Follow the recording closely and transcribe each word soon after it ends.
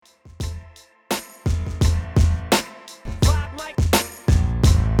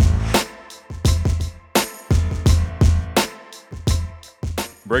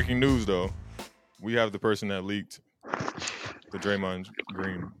Breaking news, though. We have the person that leaked the Draymond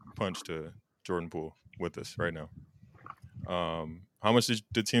Green punch to Jordan Poole with us right now. How much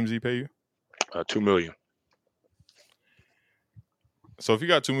did TMZ pay you? $2 million. So if you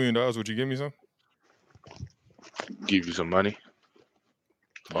got $2 million, would you give me some? Give you some money?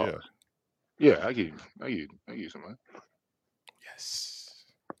 Yeah. Yeah, I give you some money. Yes.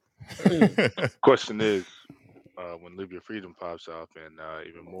 Question is, when Live Your Freedom pops off and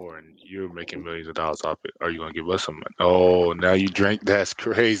even more, and you're making millions of dollars off it, are you gonna give us some money? Oh, now you drank. That's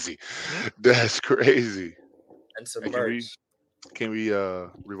crazy. That's crazy. And some Hey, merch. Can we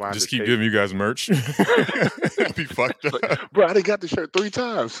rewind? Just the keep tape? giving you guys merch. Be fucked up. Like, bro, I done got the shirt 3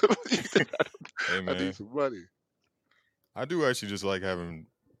 times. Hey I man, need some money. I do actually just like having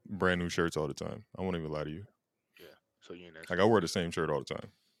brand new shirts all the time. I won't even lie to you. Yeah. So you ain't answered. Like I wear the same shirt all the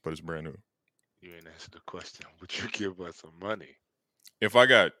time, but it's brand new. You ain't answered the question. Would you give us some money? If I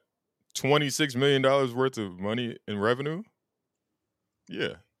got $26 million worth of money in revenue,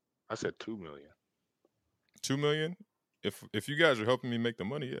 yeah. I said 2 million. 2 million. If you guys are helping me make the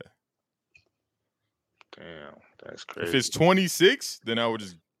money, yeah. Damn, that's crazy. If it's 26, then I would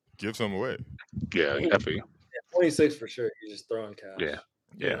just give some away. Yeah, I feel you. 26 for sure. You're just throwing cash.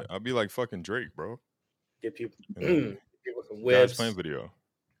 Yeah. I'll be like fucking Drake, bro. Get people, And people some guys whips. playing video.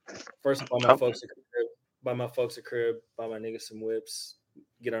 First, buy my folks a crib. Buy my folks a crib. Buy my niggas some whips.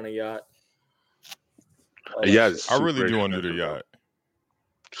 Get on a yacht. All that Yeah, shit. I really do want to do the yacht.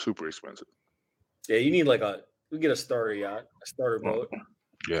 Super expensive. Yeah, you need like we get a starter yacht, a starter boat.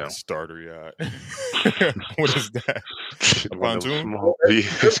 Yeah. Starter yacht. What is that? A pontoon?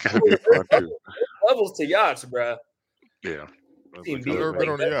 It's gotta be a pontoon. Levels to yachts, bruh. Yeah. I've never been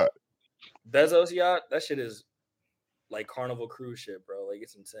on a yacht. Bezos yacht, that shit is like Carnival cruise ship, bro. Like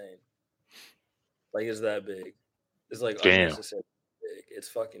it's insane. Like it's that big. It's like unnecessary big. It's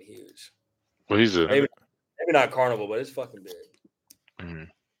fucking huge. Well, maybe not Carnival, but it's fucking big. Mm-hmm.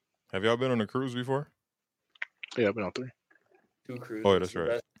 Have y'all been on a cruise before? Yeah, I've been on 3. 2 cruises. Oh, that's right.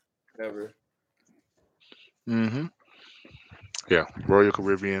 Best ever. Mm-hmm. Yeah, Royal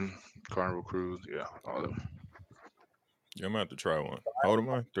Caribbean, Carnival Cruise. Yeah, all of them. Yeah, I'm gonna have to try one. How old am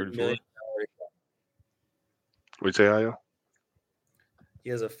I? 34. What'd you say, Ayo? He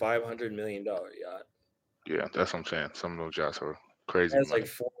has a $500 million yacht. Yeah, that's what I'm saying. Some of those yachts are crazy. It has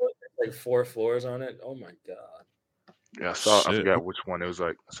like 4 floors on it. Oh my god. Yeah, I forgot which one. It was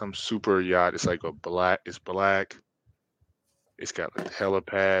like some super yacht. It's like it's black. It's got like the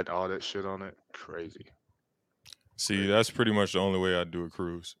helipad, all that shit on it. Crazy. See, that's pretty much the only way I'd do a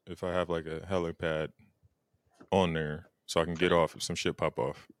cruise. If I have like a helipad on there so I can get off if some shit pop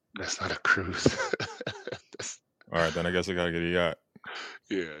off. That's not a cruise. All right, then I guess I gotta get a yacht.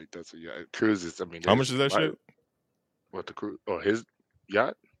 Yeah, that's a yacht. Cruises, I mean. How much is that shit? What, the cruise? Oh, his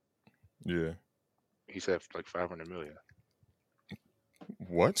yacht? Yeah. He said like 500 million.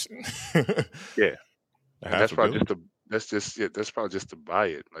 What? Yeah. That's probably that's probably just to buy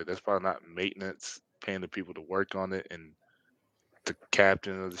it. Like that's probably not maintenance, paying the people to work on it, and the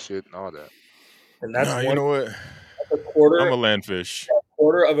captain of the shit and all that. And that's you know what? That's a quarter. I'm a landfish.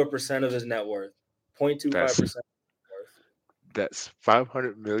 0.25% of his net worth. 0.25%. That's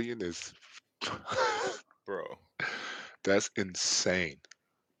 500 million is, bro. That's insane.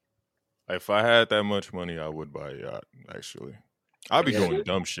 If I had that much money, I would buy a yacht. Actually, I'd be doing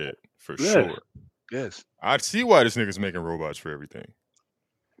dumb shit for sure. Yes, I'd see why this nigga's making robots for everything.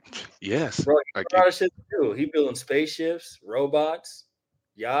 Yes, bro. He got a lot of shit to do. He building spaceships, robots,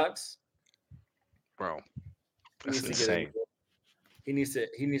 yachts. Bro, that's insane. He needs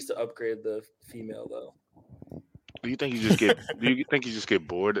to upgrade the female though. Do you think you just get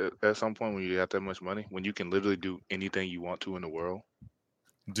bored at some point when you got that much money? When you can literally do anything you want to in the world?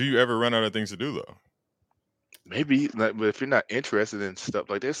 Do you ever run out of things to do though? Maybe, but if you're not interested in stuff,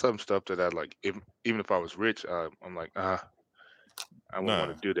 like there's some stuff that I like. Even if I was rich, I'm like, I wouldn't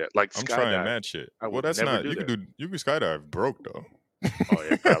want to do that. Like I'm skydive. trying mad shit. Well, that's not. You can skydive broke though. Oh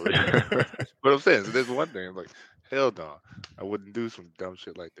yeah, probably. But I'm saying, so there's one thing. I'm like, hell no, I wouldn't do some dumb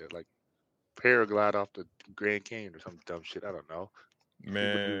shit like that. Like paraglide off the Grand Canyon or some dumb shit. I don't know.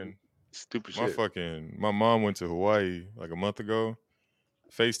 Man, stupid shit. My mom went to Hawaii like a month ago.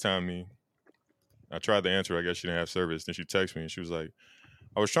 FaceTime me. I tried to answer. I guess she didn't have service. Then she texted me and she was like,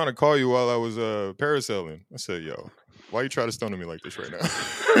 I was trying to call you while I was parasailing. I said, yo, why you try to stun me like this right now?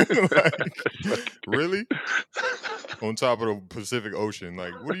 Like, really? On top of the Pacific Ocean.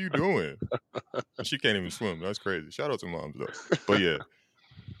 Like, what are you doing? And she can't even swim. That's crazy. Shout out to moms, though. But yeah,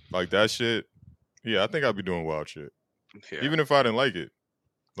 like that shit. Yeah, I think I'd be doing wild shit. Yeah. Even if I didn't like it.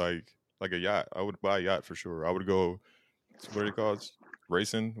 Like a yacht. I would buy a yacht for sure. I would go, what are they called?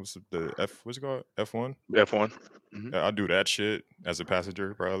 racing. What's it called? F1? F1. Mm-hmm. Yeah, I'll do that shit as a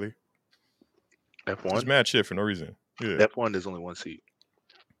passenger, probably. F1? Just mad shit for no reason. Yeah. F1, there's only one seat.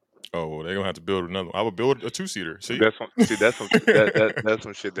 Oh, well, they're gonna have to build another one. I would build a 2-seater. See? That's some shit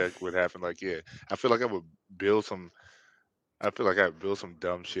that would happen. Like, yeah. I feel like I would build some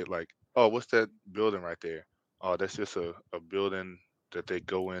dumb shit like, oh, what's that building right there? Oh, that's just a building that they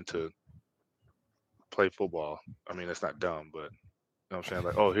go in to play football. I mean, that's not dumb, but you know what I'm saying?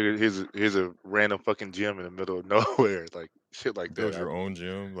 Like, oh, here's a random fucking gym in the middle of nowhere. Like, shit like Build that. your own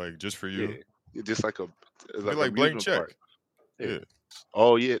gym, like, just for you. Yeah. Just like Be like blank check. Park. Yeah.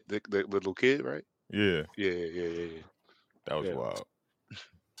 Oh, yeah. The little kid, right? Yeah. Yeah. That was wild.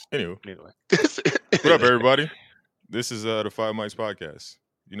 Anyway. What up, everybody? This is the Five Mics Podcast.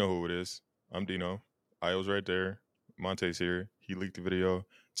 You know who it is. I'm Dino. Io's right there. Monte's here. He leaked the video.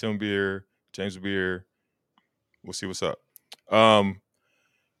 Tim will be here. James will be here. We'll see what's up.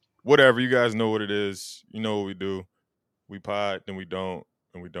 Whatever. You guys know what it is. You know what we do. We pod, then we don't,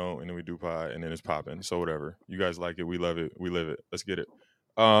 and we don't, and then we do pod, and then it's popping. So whatever. You guys like it. We love it. We live it. Let's get it.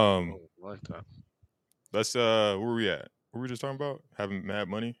 Lifetime. Let's where we at? What were we just talking about? Having mad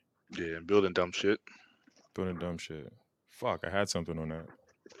money? Yeah, and building dumb shit. Fuck, I had something on that.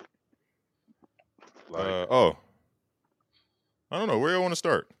 Like, I don't know. Where do I want to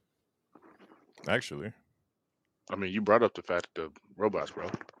start? Actually. I mean, you brought up the fact of robots, bro.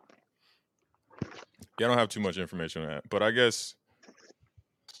 Yeah, I don't have too much information on that. But I guess,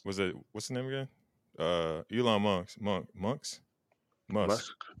 what's the name again? Elon Musk? Musk.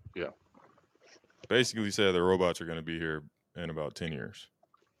 Yeah. Basically said the robots are going to be here in about 10 years.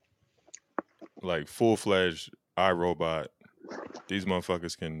 Like full-fledged iRobot. These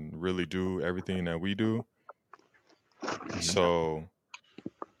motherfuckers can really do everything that we do. So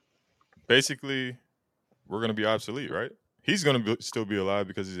basically, we're going to be obsolete, right? He's going to still be alive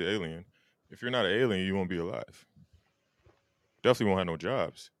because he's an alien. If you're not an alien, you won't be alive. Definitely won't have no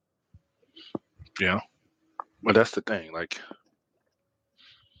jobs. Yeah. But that's the thing. Like,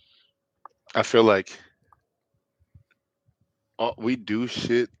 I feel like we do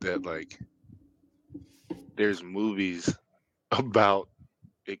shit that, like, there's movies about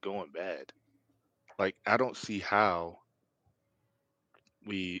it going bad. Like, I don't see how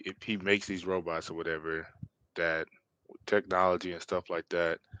if he makes these robots or whatever, that technology and stuff like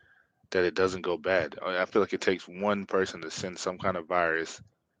that it doesn't go bad. I feel like it takes one person to send some kind of virus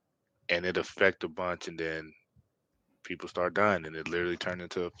and it affect a bunch, and then people start dying, and it literally turned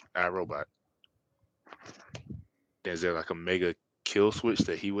into an iRobot. Is there like a mega kill switch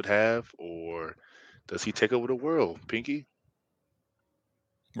that he would have, or does he take over the world, Pinky?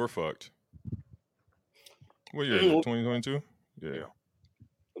 We're fucked. What year is it? 2022? Yeah.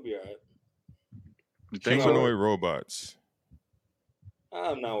 We'll be all right. You think Humanoid robots.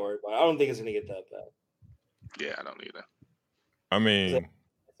 I'm not worried about it. I don't think it's gonna get that bad. Yeah, I don't either. I mean, I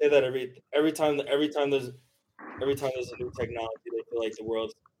say that every time there's a new technology, they feel like the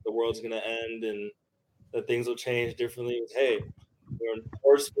world's gonna end and that things will change differently. Hey,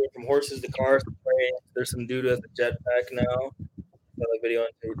 we're from horses to cars to planes. There's some dude with a jetpack now. Got a video on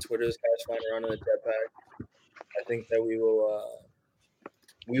Twitter. This guy's flying around in a jetpack. I think that we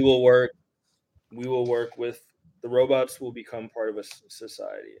will work with the robots. Will become part of a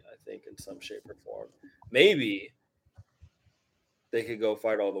society. I think in some shape or form. Maybe they could go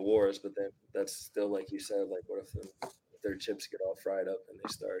fight all the wars, but then that's still, like you said, like what if their chips get all fried up and they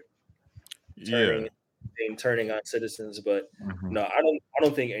start turning on citizens? But no, I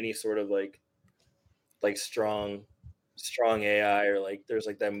don't think any sort of like strong AI, or like there's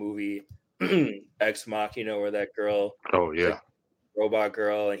like that movie Ex Machina where that girl, robot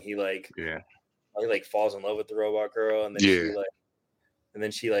girl, and he falls in love with the robot girl, and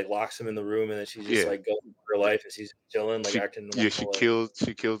then she locks him in the room, and then she just like goes through her life and she's chilling, like acting normal. She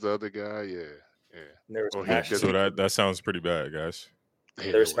kills the other guy. So that sounds pretty bad, guys.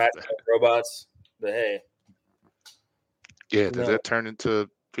 They're smashing robots, but hey. Yeah, does that turn into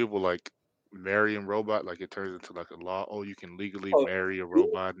people like marrying robot? Like it turns into like a law? Oh, you can legally marry a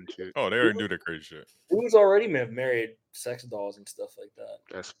robot and shit. Oh, they already do that crazy shit. Dudes already married sex dolls and stuff like that.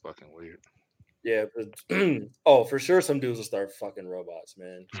 That's fucking weird. Yeah, for sure some dudes will start fucking robots,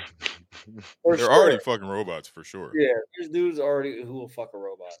 man. They're already fucking robots for sure. Yeah, there's dudes already who will fuck a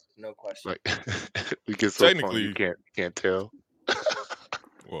robot, no question. Like we get so technically you can't tell.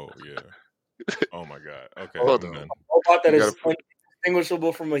 Whoa, yeah. Oh my god. Okay. A robot that is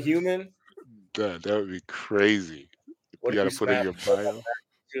indistinguishable from a human. That would be crazy. You gotta put in your bio.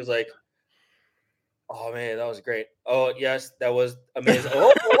 She was like, "Oh man, that was great. Oh yes, that was amazing."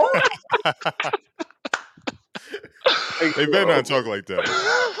 Oh. They better not talk like that.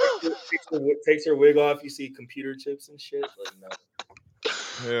 Takes her wig off. You see computer chips and shit. Like no.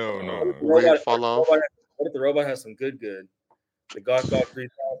 Hell no. Wig fall off. What if the robot has some good? The Gawk 3000.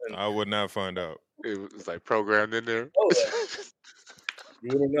 I would not find out. It was like programmed in there. Oh, yeah. You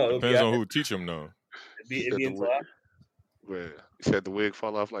wouldn't know. Depends on who teach them though. It'd be into that. Well, you said the wig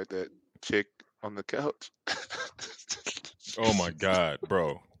fall off like that chick on the couch. Oh my god,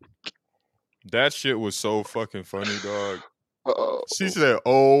 bro. That shit was so fucking funny, dog. She said,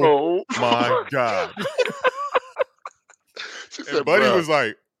 "Oh my god." She And said, Buddy "Bruh." was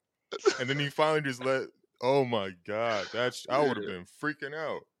like, and then he finally just let. Oh my god, I would have been freaking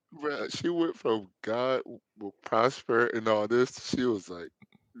out. Bruh, she went from God will prosper and all this. She was like,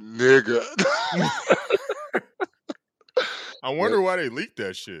 nigga. I wonder why they leaked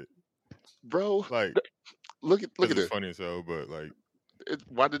that shit, bro. Like, look at it's this. funny as hell, but like,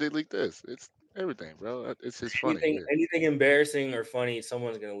 why did they leak this? It's everything, bro. It's just funny. Anything embarrassing or funny,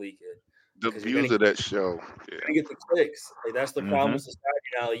 someone's gonna leak it. The views of that show. You get the clicks. Like that's the problem with society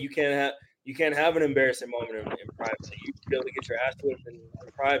now. Like, you can't have an embarrassing moment in private. Like, you should be able to get your ass whipped in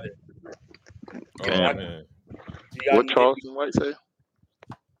private. man. What Charleston White say?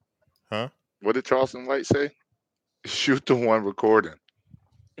 Huh? What did Charleston White say? Shoot the one recording.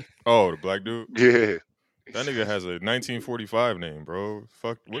 Oh, the black dude? Yeah. That nigga has a 1945 name, bro.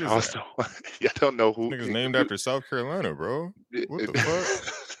 Fuck, what is that? I don't know who. Nigga's named after South Carolina, bro. What the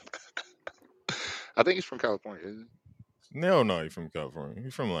fuck? I think he's from California, isn't he? No, he's from California.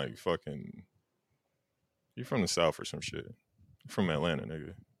 He's from like fucking. He's from the South or some shit. He's from Atlanta,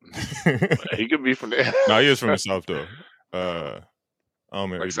 nigga. He could be from there. No, he is from the South though. I don't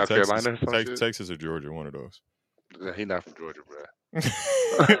remember. Like South Texas, Carolina, Texas or Georgia, one of those. He's not from Georgia, bro.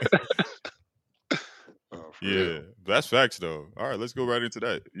 Yeah, that's facts though. All right, let's go right into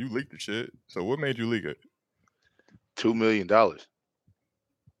that. You leaked the shit. So what made you leak it? $2 million.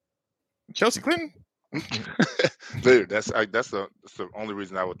 Chelsea Clinton. Dude, that's the only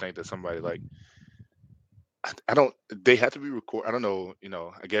reason I would think that somebody like I don't. They have to be record. I don't know.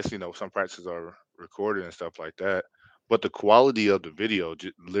 I guess some practices are recorded and stuff like that. But the quality of the video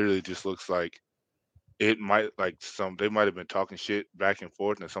literally just looks like it might they might have been talking shit back and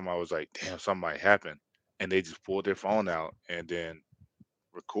forth, and somebody was like, "Damn, something might happen," and they just pulled their phone out and then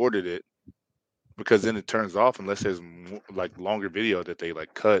recorded it. Because then it turns off unless there's like longer video that they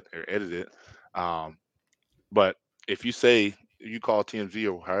like cut or edited. But if you call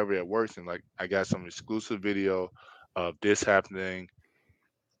TMZ or however it works and like I got some exclusive video of this happening,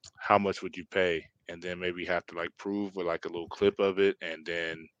 how much would you pay? And then maybe have to like prove with like a little clip of it, and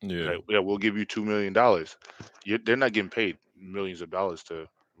then we'll give you $2 million. They're not getting paid millions of dollars to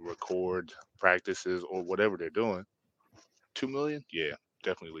record practices or whatever they're doing. $2 million, yeah.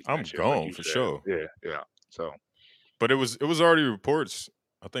 Definitely I'm gone like for sure. Yeah. So, but it was already reports.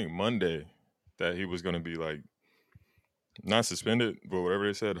 I think Monday that he was going to be like not suspended, but whatever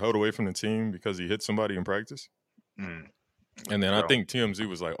they said, held away from the team because he hit somebody in practice. And then I think TMZ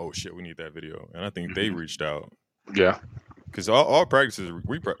was like, "Oh shit, we need that video," and I think they reached out. Yeah, because all practices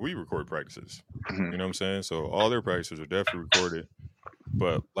we record practices. You know what I'm saying? So all their practices are definitely recorded.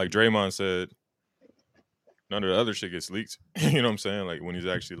 But like Draymond said, none of the other shit gets leaked. You know what I'm saying? Like when he's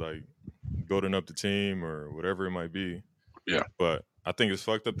actually like building up the team or whatever it might be. Yeah. But I think it's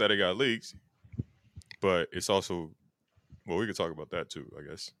fucked up that it got leaked. But it's also, well, we could talk about that too, I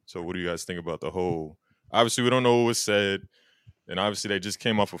guess. So what do you guys think about the whole, obviously we don't know what was said. And obviously they just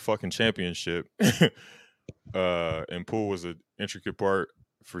came off a fucking championship. And Poole was an intricate part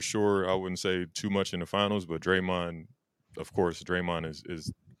for sure. I wouldn't say too much in the finals, but Draymond, of course,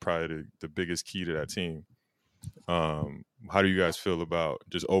 is probably the biggest key to that team. How do you guys feel about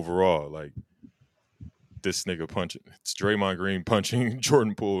just overall, like this nigga punching? It's Draymond Green punching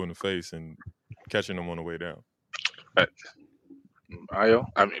Jordan Poole in the face and catching him on the way down. I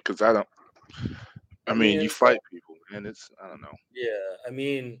mean, because I mean, you fight people, and I don't know. Yeah, I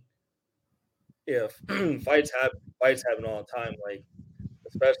mean, yeah, fights happen all the time. Like,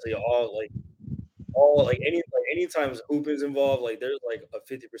 especially anytime hoop is involved, like there's like a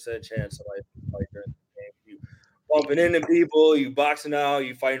 50% chance somebody fight during the game. You bumping into people, you boxing out,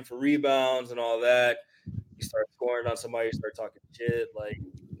 you fighting for rebounds and all that. You start scoring on somebody, you start talking shit. Like,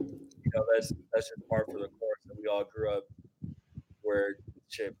 that's just part for the course that we all grew up where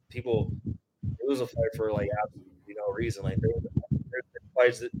shit people. It was a fight for like absolutely no reason. Like there's been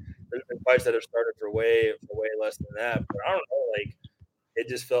fights that have started for way less than that. But I don't know. Like it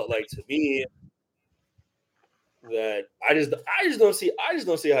just felt like to me that I just don't see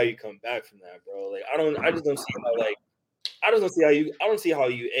how you come back from that, bro. Like I don't see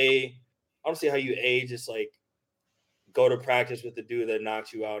how you just like go to practice with the dude that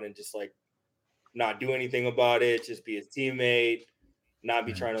knocked you out and just like not do anything about it, just be his teammate, not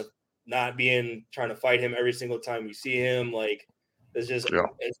be trying to fight him every single time you see him. Like it's just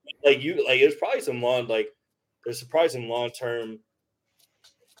it's like there's probably some long-term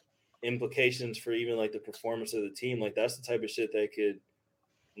implications for even like the performance of the team. Like that's the type of shit that could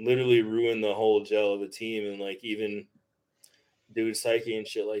literally ruin the whole gel of a team and like even dude psyche and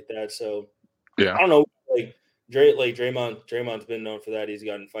shit like that. So I don't know, like Draymond's been known for that. He's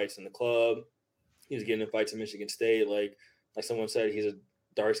gotten fights in the club. He's getting in fights in Michigan State. Like someone said, he's a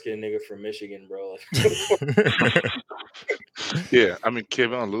dark-skinned nigga from Michigan, bro. Yeah, I mean,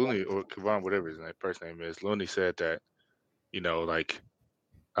 Kevon Looney or Kevon, whatever his first name is, Looney said that, like,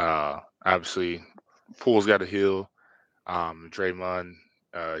 obviously, Poole's got to heal. Draymond,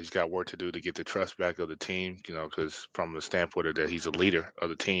 he's got work to do to get the trust back of the team, because from the standpoint of that he's a leader of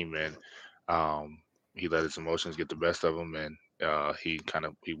the team, and he let his emotions get the best of him, and he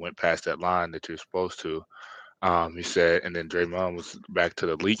went past that line that you're supposed to. He said, and then Draymond was back to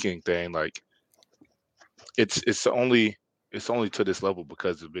the leaking thing. Like, it's only to this level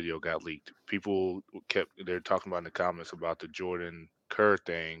because the video got leaked. People they're talking about in the comments about the Jordan Kerr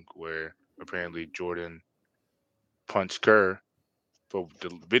thing, where apparently Jordan punched Kerr for the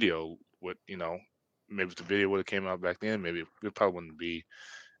video. Maybe if the video would have came out back then, maybe it probably wouldn't be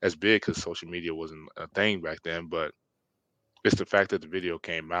as big because social media wasn't a thing back then. But it's the fact that the video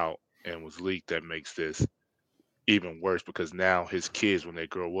came out and was leaked that makes this even worse, because now his kids, when they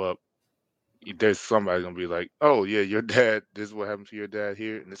grow up, there's somebody gonna be like, "Oh yeah, your dad. This is what happened to your dad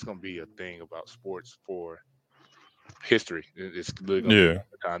here," and it's gonna be a thing about sports for history. It's literally gonna be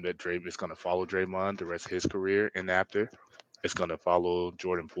the time that it's gonna follow Draymond the rest of his career, and after, it's gonna follow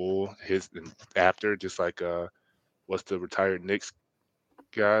Jordan Poole after, just like what's the retired Knicks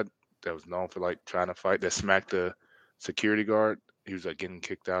guy that was known for like trying to fight, that smacked the security guard. He was like getting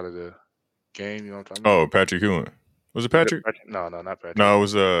kicked out of the game. You know what I'm talking about? Oh, Patrick Ewing. Was it Patrick? No, not Patrick. No, it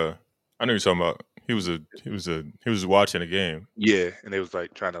was I know you're talking about. He was watching a game. Yeah, and they was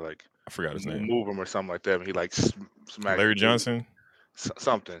like trying to like I forgot his name. Move him or something like that. And he like smacked Larry Johnson.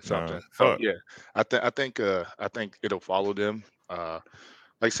 Something. Nah, So yeah, I think it'll follow them. Like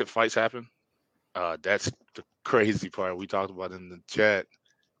I said, fights happen. That's the crazy part we talked about in the chat,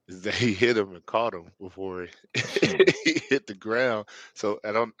 is that he hit him and caught him before he hit the ground. So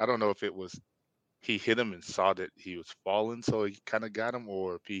I don't know if it was he hit him and saw that he was falling, so he kind of got him,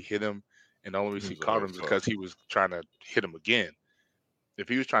 or if he hit him and the only reason he caught him because he was trying to hit him again. If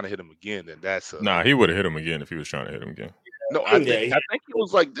he was trying to hit him again, then that's nah. He would have hit him again if he was trying to hit him again. No, I think it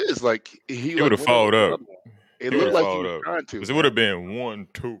was like this. Like he would have followed up. It looked like he was trying to. Because it would have been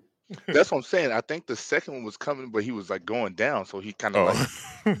 1-2. That's what I'm saying. I think the second one was coming, but he was like going down, so he kind of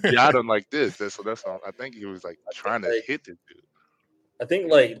like got him like this. So that's all. I think he was like trying to hit this dude. I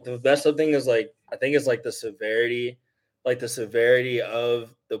think like the best thing is like, I think it's like the severity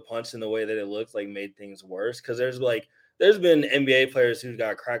of the punch and the way that it looked like made things worse. Because there's been NBA players who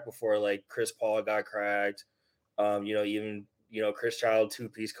got cracked before, like Chris Paul got cracked. Even Chris Child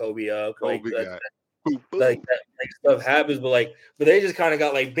 2-piece Kobe up. That stuff happens, but they just kind of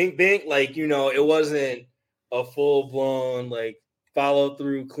got like bink bink, like it wasn't a full blown like follow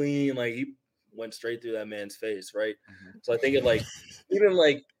through clean, like he went straight through that man's face, right? Mm-hmm. So I think it like even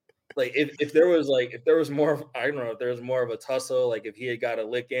like if there was more, I don't know if there was more of a tussle, like if he had got a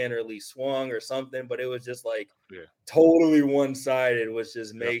lick in or at least swung or something, but it was just like totally one sided, which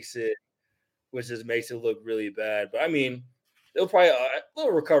just makes it look really bad. But I mean, they'll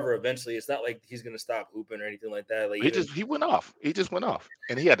recover eventually. It's not like he's gonna stop hooping or anything like that. Like he went off. He just went off,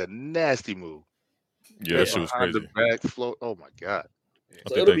 and he had a nasty move. Yeah, that shit was crazy. The back float. Oh my god. I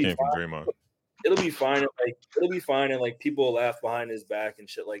think that came from Draymond. It'll be fine. And like people will laugh behind his back and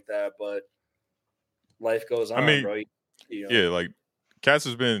shit like that. But life goes on, bro. Yeah, like Cass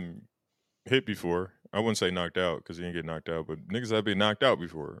has been hit before. I wouldn't say knocked out because he didn't get knocked out, but niggas have been knocked out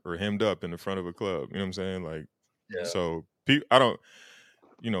before or hemmed up in the front of a club. You know what I'm saying? Like, so I don't,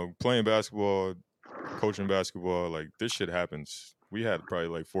 playing basketball, coaching basketball, like this shit happens. We had probably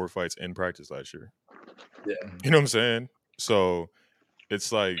like 4 fights in practice last year. Yeah. You know what I'm saying? So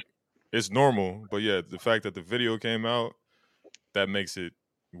it's like, it's normal, but yeah, the fact that the video came out, that makes it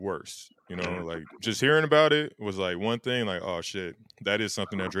worse. Like just hearing about it was like one thing, like, oh shit, that is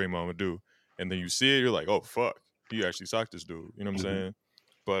something that Draymond would do. And then you see it, you're like, oh fuck, he actually socked this dude. You know what I'm saying?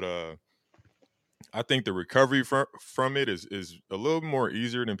 But I think the recovery from it is a little more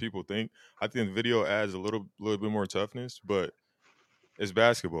easier than people think. I think the video adds a little bit more toughness, but it's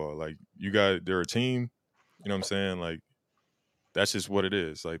basketball. Like they're a team. You know what I'm saying? Like that's just what it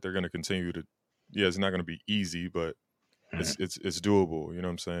is. Like they're gonna continue to. Yeah, it's not gonna be easy, but it's doable. You know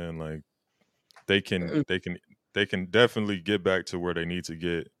what I'm saying? Like they can definitely get back to where they need to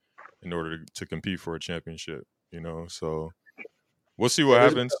get in order to compete for a championship. You know, so we'll see what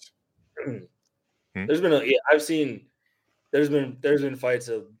happens. There's been I've seen there's been fights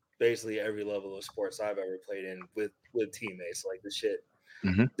of basically every level of sports I've ever played in with teammates. Like this shit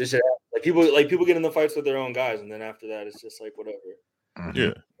like people get in the fights with their own guys, and then after that it's just like whatever.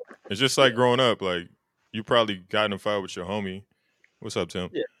 Yeah, it's just like growing up. Like you probably got in a fight with your homie. What's up, Tim?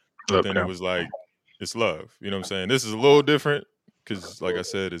 Yeah. But then it was like it's love. You know what I'm saying? This is a little different because, like I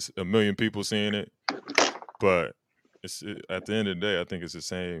said, it's a million people seeing it. But at the end of the day, I think it's the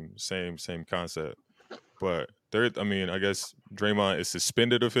same concept. But I guess Draymond is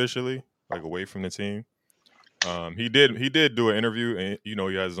suspended officially, like away from the team. He did do an interview, and he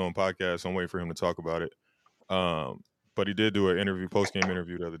has his own podcast. So I'm waiting for him to talk about it. But he did do an interview, post-game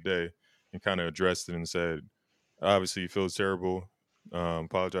interview the other day, and kind of addressed it and said, obviously he feels terrible.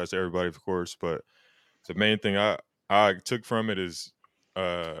 Apologize to everybody, of course, but the main thing I took from it is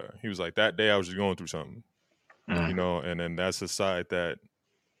he was like, that day I was just going through something, and then that's a side that,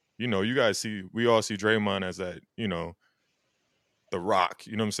 you guys we all see Draymond as that, the Rock,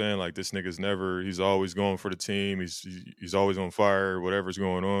 you know what I'm saying? Like this nigga's he's always going for the team. He's always on fire, whatever's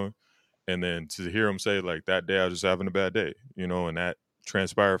going on. And then to hear him say like that day I was just having a bad day, and that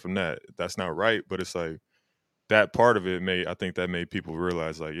transpired from that. That's not right, but it's like that part of it I think that made people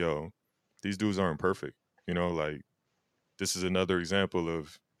realize like, yo, these dudes aren't perfect. Like this is another example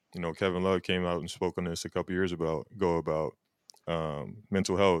of, Kevin Love came out and spoke on this a couple years ago about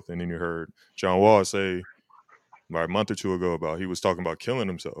mental health. And then you heard John Wall say about a month or two ago about he was talking about killing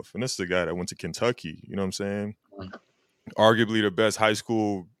himself. And this is a guy that went to Kentucky, you know what I'm saying? Arguably the best high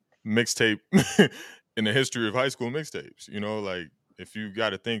school mixtape in the history of high school mixtapes. Like if you got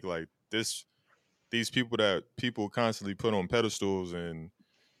to think like these people that people constantly put on pedestals and,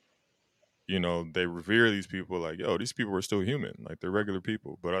 they revere these people like, yo, these people are still human. Like they're regular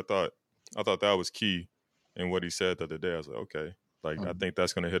people. But I thought that was key in what he said the other day. I was like, okay, like I think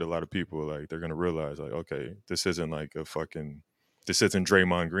that's going to hit a lot of people. Like they're going to realize like, okay, this isn't like this isn't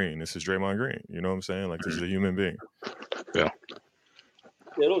Draymond Green. This is Draymond Green. You know what I'm saying? Like this is a human being. Yeah.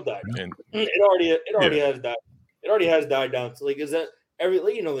 It'll die. And it already has died. It already has died down. So like, is that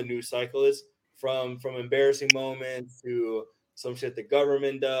the news cycle is from embarrassing moments to some shit the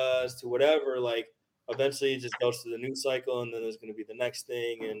government does to whatever. Like eventually it just goes to the news cycle, and then there's going to be the next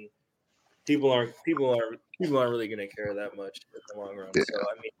thing, and people aren't really going to care that much in the long run. Yeah. So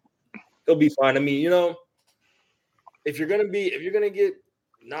I mean, it'll be fine. I mean, if you're gonna get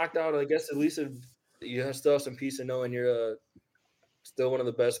knocked out, I guess at least you still have some peace of knowing you're still one of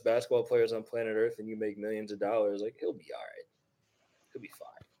the best basketball players on planet Earth, and you make millions of dollars. Like he'll be all right. He'll be fine.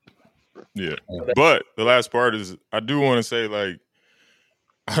 Yeah, but the last part is I do want to say like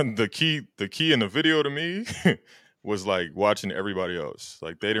the key in the video to me was like watching everybody else.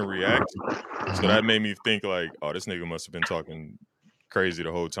 Like they didn't react, so that made me think like, oh, this nigga must have been talking crazy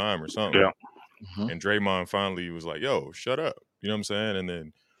the whole time or something. Yeah. And Draymond finally was like, yo, shut up. You know what I'm saying? And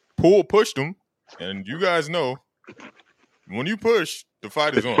then Poole pushed him, and you guys know when you push, the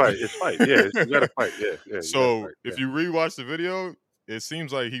fight is on. It's fight. Yeah, you got to fight. Yeah. So if you rewatch the video, it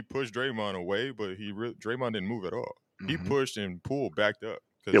seems like he pushed Draymond away, but Draymond didn't move at all. He pushed and Poole backed up.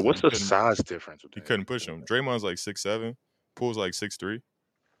 Yeah, what's the size difference? He couldn't push him. Draymond's like 6'7", Poole's like 6'3".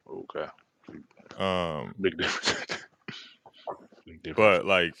 Okay. Big difference. But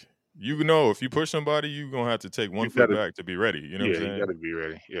like if you push somebody, you're gonna have to take one foot back to be ready. You know what I'm saying? You gotta be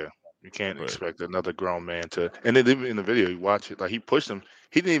ready. Yeah. You can't expect another grown man to. And then even in the video, you watch it, like he pushed him.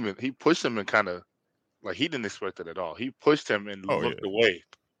 He pushed him and kind of like he didn't expect it at all. He pushed him and looked away,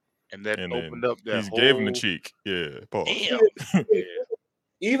 and that opened up that. He gave him the cheek. Yeah. Pause. Damn.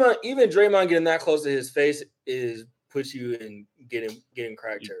 Even Draymond getting that close to his face puts you in getting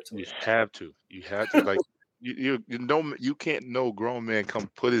crack territory. You have to like. You can't no grown man come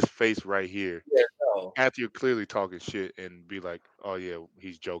put his face right here after you're clearly talking shit and be like, oh yeah,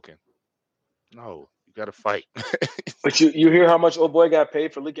 he's joking. No, you got to fight. But you hear how much old boy got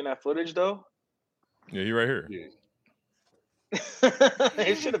paid for leaking that footage though? Yeah, he right here. Yeah.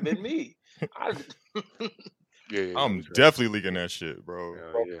 It should have been me. I'm definitely leaking that shit, bro.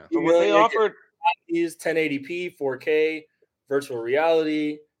 Yeah. So what they offered is 1080p, 4K, virtual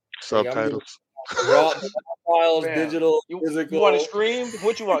reality, subtitles. Raw files, digital, physical. You want to stream?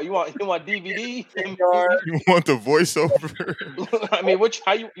 What you want? You want DVD? You want the voiceover? I mean,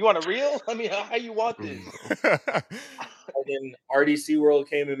 how you want a reel? I mean, how you want this? And then RDC World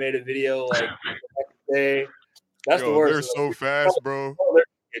came and made a video like the next day. That's the worst. They're so fast, bro.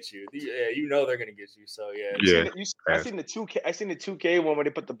 get you. Yeah, you know they're gonna get you. So yeah. I seen the 2K. I seen the 2K one where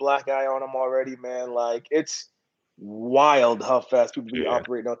they put the black eye on them already, man. Like it's wild how fast people be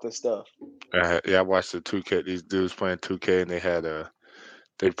operating out this stuff. I watched the 2K. These dudes playing 2K, and they had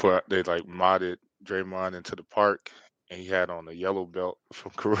they like modded Draymond into the park, and he had on a yellow belt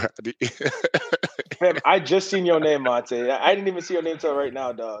from karate. Fam, I just seen your name, Monte. I didn't even see your name till right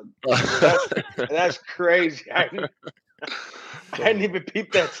now, dog. That's crazy. I didn't even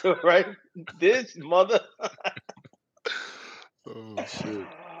peep that too, right? This mother. Oh shit!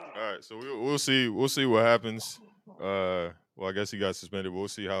 All right, so we'll see. We'll see what happens. Well, I guess he got suspended. We'll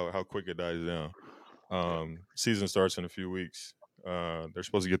see how quick it dies down. Season starts in a few weeks. They're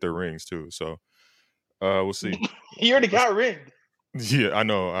supposed to get their rings too, so we'll see. He already got ringed. Yeah, I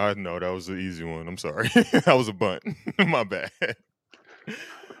know. That was an easy one. I'm sorry. That was a bunt. My bad.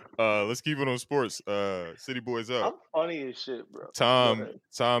 Let's keep it on sports. City Boys up. I'm funny as shit, bro.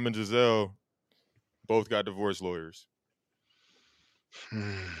 Tom and Giselle both got divorce lawyers.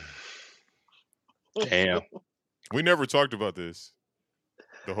 Damn. We never talked about this,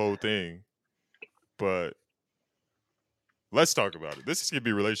 the whole thing, but let's talk about it. This is gonna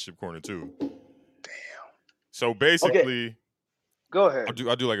be relationship corner too. Damn. So basically, okay. Go ahead.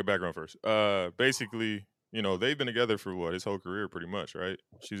 I'll do like a background first. Basically, they've been together for his whole career, pretty much, right?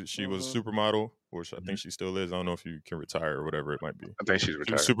 She was a supermodel, which I think she still is. I don't know if you can retire or whatever it might be. I think she's retired.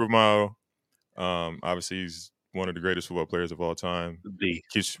 She was a supermodel. Obviously, he's one of the greatest football players of all time.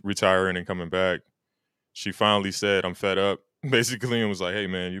 Keeps retiring and coming back. She finally said, "I'm fed up," basically, and was like, "Hey,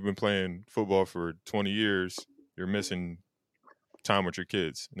 man, you've been playing football for 20 years. You're missing time with your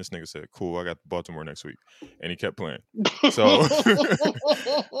kids." And this nigga said, "Cool, I got Baltimore next week," and he kept playing. So,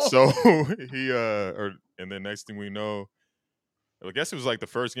 he and then next thing we know, I guess it was like the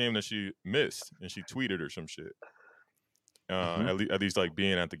first game that she missed, and she tweeted or some shit. At least like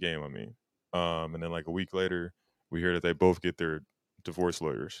being at the game, I mean. And then like a week later, we hear that they both get their divorce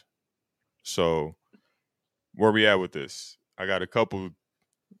lawyers. So, where we at with this? I got a couple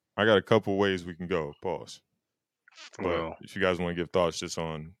ways we can go. Pause. But if you guys want to give thoughts just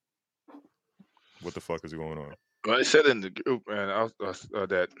on what the fuck is going on. Well, I said in the group, man, I was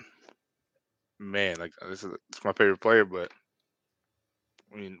that man, like it's my favorite player, but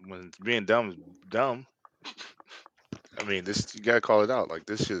I mean, when being dumb is dumb, I mean, this you gotta call it out. Like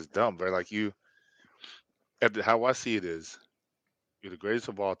this shit is dumb, right? Like how I see it is, you're the greatest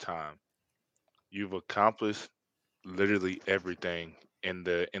of all time. You've accomplished literally everything in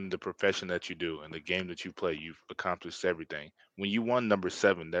the profession that you do, in the game that you play. You've accomplished everything. When you won number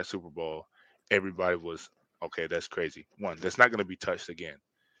 7, that Super Bowl, everybody was okay. That's crazy. One, that's not going to be touched again.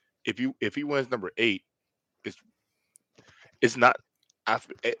 If he wins number 8, it's not.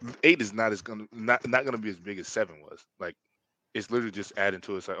 8 is not going to be as big as 7 was. Like it's literally just adding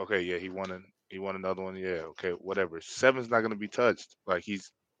to it. It's like okay, yeah, he won another one. Yeah, okay, whatever. 7's not going to be touched. Like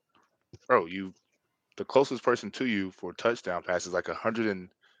the closest person to you for touchdown passes like 100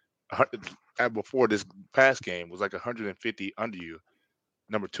 before this past game was like 150 under you.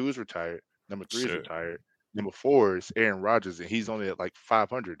 Number 2 is retired. Number 3 is retired. Number 4 is Aaron Rodgers, and he's only at like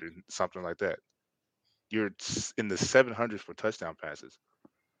 500 or something like that. You're in the 700s for touchdown passes.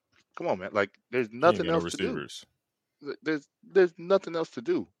 Come on, man. Like there's nothing else to do. There's nothing else to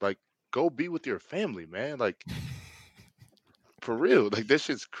do. Like go be with your family, man. Like for real. Like this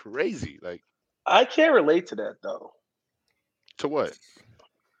shit's crazy. Like I can't relate to that though. To what?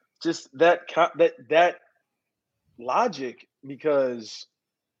 Just that logic, because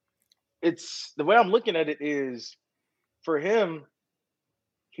it's the way I'm looking at it is for him,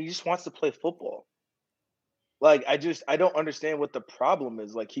 he just wants to play football. Like I don't understand what the problem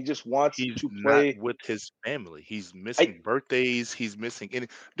is. Like he just wants to play with his family. He's missing birthdays. He's missing any.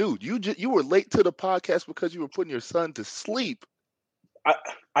 Dude, you were late to the podcast because you were putting your son to sleep.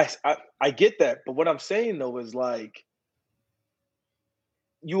 I get that, but what I'm saying though is like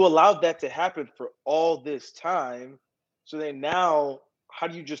you allowed that to happen for all this time. So then now, how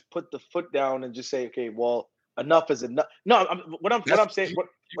do you just put the foot down and just say, okay, well, enough is enough? No, what I'm saying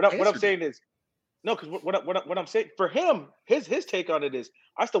is no, because what I'm saying for him, his take on it is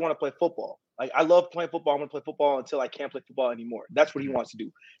I still want to play football. Like I love playing football. I'm gonna play football until I can't play football anymore. That's what he wants to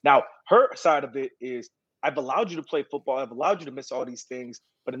do. Now, her side of it is I've allowed you to play football. I've allowed you to miss all these things,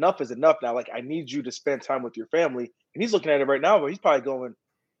 but enough is enough now. Like, I need you to spend time with your family. And he's looking at it right now, but he's probably going,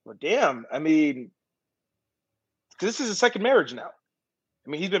 well, damn. I mean, because this is his second marriage now. I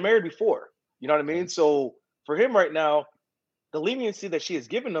mean, he's been married before. You know what I mean? So for him right now, the leniency that she has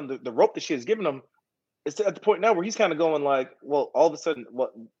given him, the rope that she has given him, is at the point now where he's kind of going like, well, all of a sudden,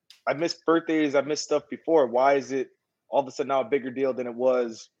 what I missed birthdays, I missed stuff before. Why is it all of a sudden now a bigger deal than it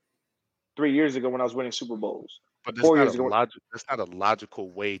was 3 years ago when I was winning Super Bowls. But that's 4 not years a ago. that's not a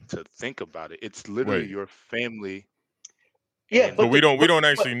logical way to think about it. It's literally Wait. your family. Yeah, and- But we don't but-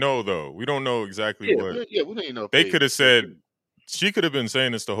 actually know though. We don't know exactly yeah, what we don't even know if they could have said. freaking- She could have been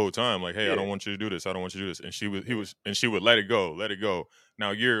saying this the whole time, like, "Hey, I Yeah. don't want you to do this. I don't want you to do this." And she would let it go, let it go.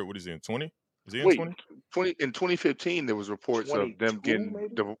 Now what is he in 20? Is he in Wait, 20? in 2015, there was reports of them 22 getting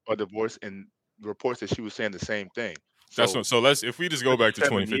maybe? a divorce, and reports that she was saying the same thing. That's So what. So if we just go back to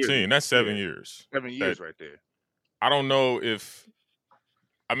 7 2015, years. that's 7 Yeah. years. 7 years right there. I don't know if.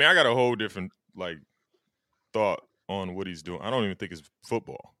 I mean, I got a whole different thought on what he's doing. I don't even think it's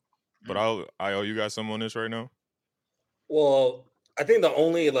football. But I owe you guys something on this right now. Well, I think the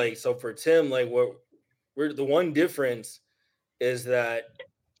only so for Tim, what we're the one difference is that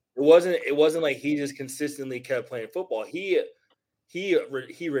it wasn't like he just consistently kept playing football. He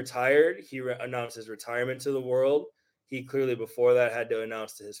retired. He announced his retirement to the world. He clearly before that had to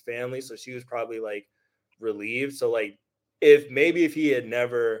announce to his family, so she was probably relieved. So if he had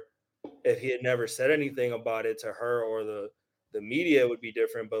never said anything about it to her or the media, it would be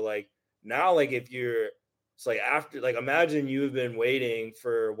different. But now, if you're it's after imagine you've been waiting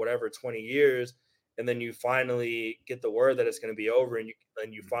for whatever 20 years, and then you finally get the word that it's going to be over, and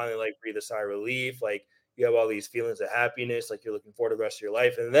you finally breathe a sigh of relief, you have all these feelings of happiness, you're looking forward to the rest of your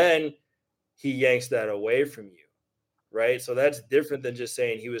life, and then he yanks that away from you, right? So that's different than just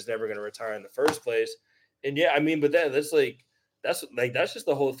saying he was never going to retire in the first place. And yeah, I mean, but that's just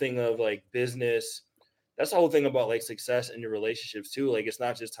the whole thing of business. That's the whole thing about success in your relationships too. It's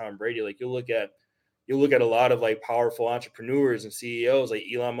not just Tom Brady. You'll look at a lot of powerful entrepreneurs and CEOs.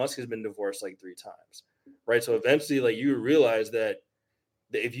 Elon Musk has been divorced 3 times, right? So eventually, you realize that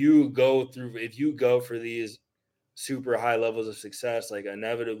if you go for these super high levels of success,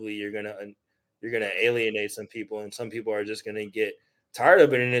 inevitably you're gonna alienate some people, and some people are just gonna get tired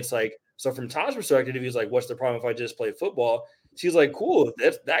of it. And it's so from Tom's perspective, he's what's the problem if I just play football? She's cool,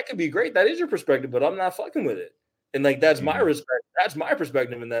 that could be great. That is your perspective, but I'm not fucking with it. And that's my respect. That's my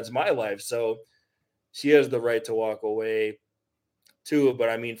perspective, and that's my life. So she has the right to walk away too. But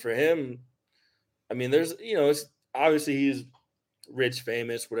I mean, for him, I mean, there's it's obviously he's rich,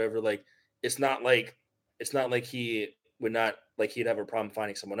 famous, whatever. It's not like he would not he'd have a problem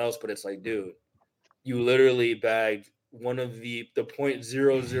finding someone else. But it's dude, you literally bagged one of the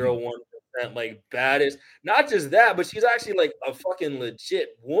 0.001% baddest. Not just that, but she's actually a fucking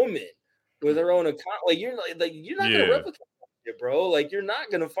legit woman with her own account. You're not gonna replicate it, bro. You're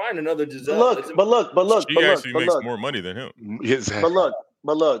not gonna find another Giselle. But look. She actually makes more money than him. Exactly.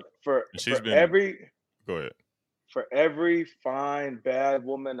 But look, Go ahead. For every fine bad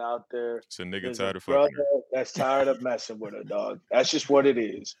woman out there, It's a nigga there's tired a of fucking brother her. that's tired of messing with her, dog. That's just what it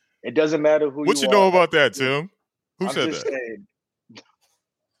is. It doesn't matter who What you are. know about that, Tim? Who I'm said just that? saying.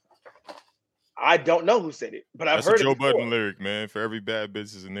 I don't know who said it, but I've That's heard a Joe it before. Budden lyric, man. For every bad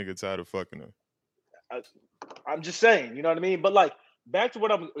bitch is a nigga tired of fucking her. I'm just saying, you know what I mean? But back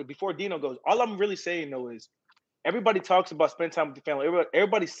to before Dino goes, all I'm really saying though is everybody talks about spending time with your family.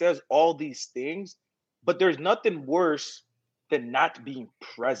 Everybody says all these things, but there's nothing worse than not being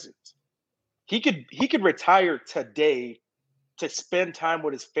present. He could retire today to spend time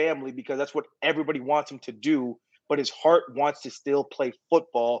with his family because that's what everybody wants him to do, but his heart wants to still play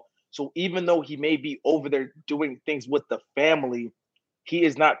football. So even though he may be over there doing things with the family, he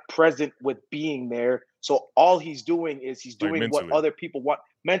is not present with being there. So all he's doing is he's doing what other people want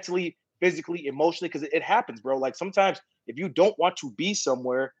mentally, physically, emotionally, because it happens, bro. Sometimes if you don't want to be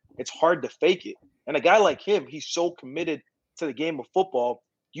somewhere, it's hard to fake it. And a guy like him, he's so committed to the game of football.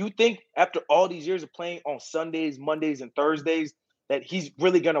 You think after all these years of playing on Sundays, Mondays, and Thursdays that he's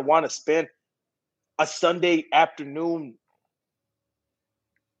really going to want to spend a Sunday afternoon?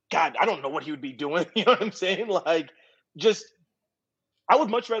 God, I don't know what he would be doing. You know what I'm saying? I would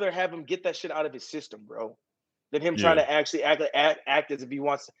much rather have him get that shit out of his system, bro, than him trying to actually act as if he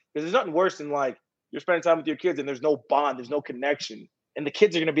wants to. Because there's nothing worse than you're spending time with your kids and there's no bond, there's no connection, and the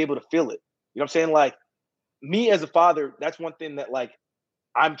kids are going to be able to feel it. You know what I'm saying? Me as a father, that's one thing that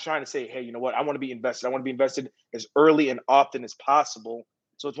I'm trying to say, hey, you know what? I want to be invested. I want to be invested as early and often as possible.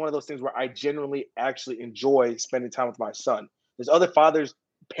 So it's one of those things where I genuinely actually enjoy spending time with my son. There's other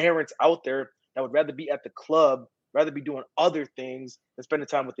parents out there that would rather be at the club, rather be doing other things than spending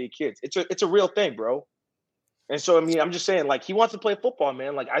time with their kids. It's a real thing, bro. And so, I mean, I'm just saying, he wants to play football,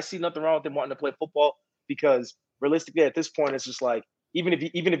 man. I see nothing wrong with him wanting to play football because realistically, at this point, it's just even if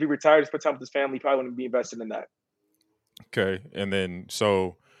he retired to spend time with his family, he probably wouldn't be invested in that. Okay, and then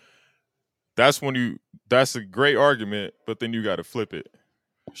so that's a great argument, but then you got to flip it.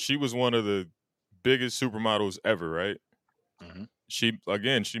 She was one of the biggest supermodels ever, right? Mhm.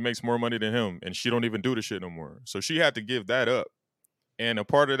 She makes more money than him, and she don't even do the shit no more. So she had to give that up. And a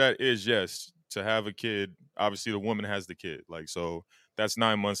part of that is, yes, to have a kid. Obviously, the woman has the kid. Like, so that's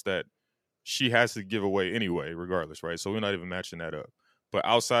 9 months that she has to give away anyway, regardless, right? So we're not even matching that up. But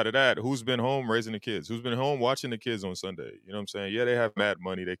outside of that, who's been home raising the kids? Who's been home watching the kids on Sunday? You know what I'm saying? Yeah, they have mad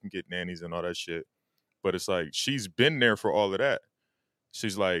money. They can get nannies and all that shit. But it's like, she's been there for all of that.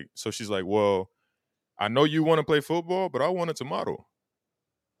 She's like, well, I know you want to play football, but I wanted to model.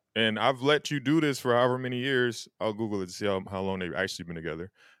 And I've let you do this for however many years. I'll Google it to see how long they've actually been together.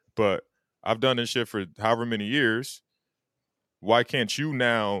 But I've done this shit for however many years. Why can't you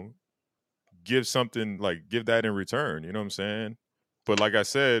now give something, like, give that in return? You know what I'm saying? But like I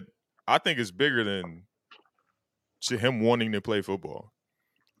said, I think it's bigger than him wanting to play football.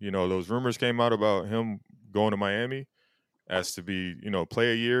 You know, those rumors came out about him going to Miami as to be,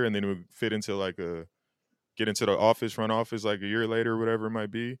 play a year and then it would fit into get into the front office like a year later, whatever it might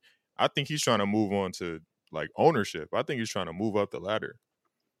be. I think he's trying to move on to like ownership. I think he's trying to move up the ladder.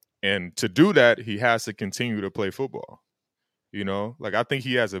 And to do that, he has to continue to play football. You know, like, I think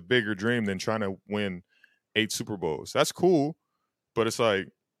he has a bigger dream than trying to win 8 Super Bowls. That's cool, but it's like,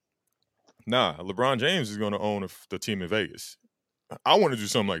 nah, LeBron James is going to own the team in Vegas. I want to do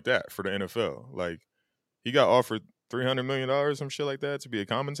something like that for the NFL. Like, he got offered $300 million, some shit like that, to be a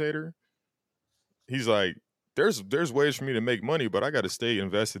commentator. He's like, there's ways for me to make money, but I got to stay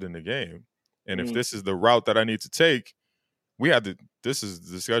invested in the game. And if this is the route that I need to take, this is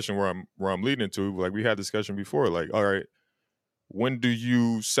the discussion where I'm leading to. Like, we had discussion before, like, all right, when do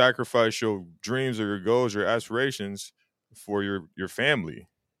you sacrifice your dreams or your goals, your aspirations for your family?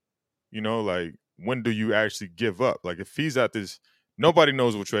 You know, like, when do you actually give up? Like, if he's at this, nobody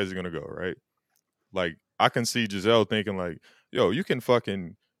knows which way he's going to go, right? Like, I can see Giselle thinking like, yo, you can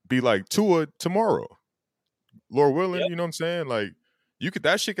fucking be like Tua tomorrow. Lord willing, you know what I'm saying? Like,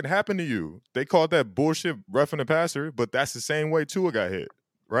 that shit could happen to you. They called that bullshit roughing the passer, but that's the same way Tua got hit,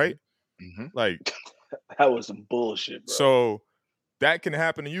 right? Mm-hmm. Like, that was some bullshit, bro. So that can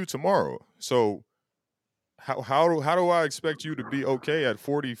happen to you tomorrow. So how do I expect you to be okay at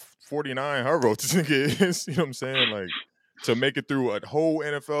 40, 49, however old this nigga is? You know what I'm saying? Like, to make it through a whole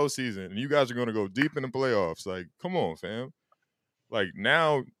NFL season, and you guys are going to go deep in the playoffs. Like, come on, fam. Like,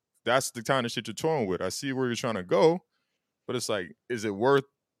 now that's the kind of shit you're toying with. I see where you're trying to go, but it's like, is it worth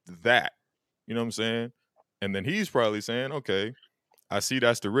that? You know what I'm saying? And then he's probably saying, okay, I see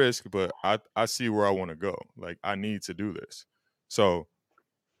that's the risk, but I see where I want to go. Like, I need to do this. So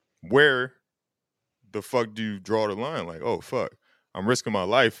where the fuck do you draw the line? Like, oh, fuck, I'm risking my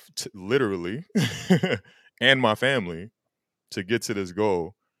life, literally, and my family to get to this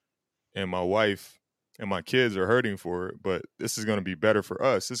goal. And my wife and my kids are hurting for it, but this is going to be better for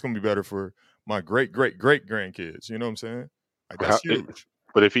us. It's going to be better for my great grandkids. You know what I'm saying? Like, that's huge.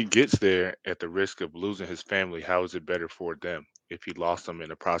 But if he gets there at the risk of losing his family, how is it better for them if he lost them in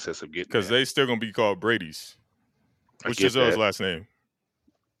the process of getting there? Because they still going to be called Brady's. What's Giselle's last name?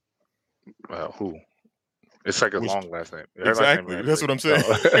 Who? It's like a long last name. Exactly. That's what I'm saying.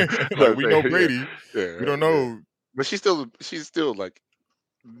 Like, we know Brady. Yeah, we don't know. Yeah. But she's still like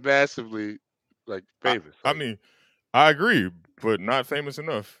massively like famous. I mean, I agree, but not famous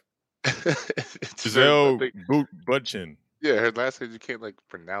enough. Giselle Bundchen. Yeah, her last name, you can't like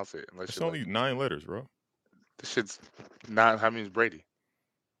pronounce it unless it's only 9 letters, bro. The shit's not. How many is Brady?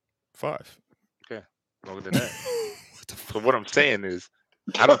 5. Okay, longer than that. So what I'm saying is,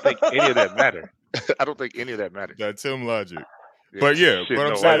 I don't think any of that matter. I don't think any of that matters. That Tim logic. Yeah, but yeah, but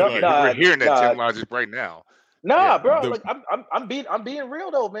I'm saying we're hearing that Tim logic right now. Nah, bro. Like, I'm being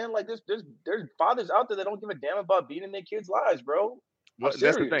real though, man. Like, there's fathers out there that don't give a damn about being in their kids' lives, bro. Well,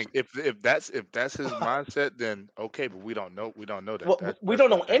 that's the thing. If that's his mindset, then okay. But we don't know. We don't know that. Well, we don't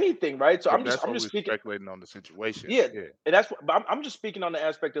know anything, right? So I'm just speaking, speculating on the situation. Yeah. And that's what I'm just speaking on the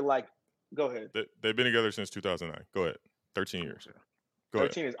aspect of, like, go ahead. They've been together since 2009. Go ahead. 13 years. Go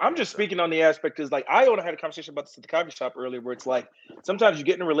 13 years. I'm just speaking on the aspect because, like, I had a conversation about this at the coffee shop earlier, where it's like sometimes you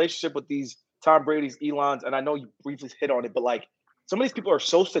get in a relationship with these Tom Brady's, Elons, and I know you briefly hit on it, but like, some of these people are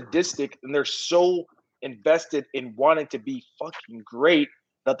so sadistic and they're so invested in wanting to be fucking great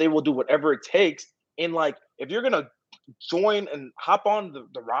that they will do whatever it takes. And like, if you're gonna join and hop on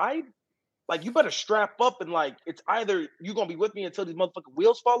the ride, like, you better strap up and, like, it's either you're gonna be with me until these motherfucking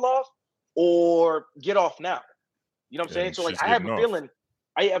wheels fall off, or get off now. You know what I'm saying? So, like, I have a feeling.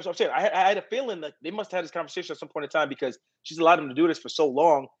 I had a feeling that they must have had this conversation at some point in time, because she's allowed him to do this for so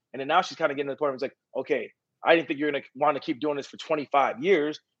long, and then now she's kind of getting to the point where it's like, okay, I didn't think you're gonna want to keep doing this for 25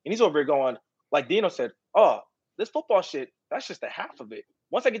 years, and he's over here going, like Dino said, oh, this football shit, that's just a half of it.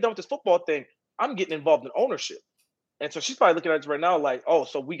 Once I get done with this football thing, I'm getting involved in ownership. And so she's probably looking at it right now like, oh,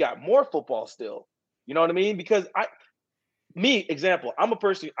 so we got more football still. You know what I mean? Because example, I'm a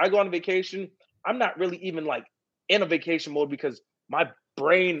person, I go on vacation. I'm not really even like in a vacation mode because my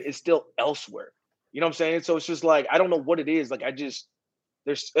brain is still elsewhere. You know what I'm saying? So it's just like, I don't know what it is. Like,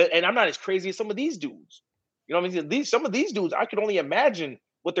 and I'm not as crazy as some of these dudes. You know what I mean? Some of these dudes, I could only imagine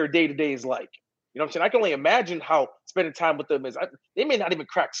what their day-to-day is like. You know what I'm saying? I can only imagine how spending time with them is. They may not even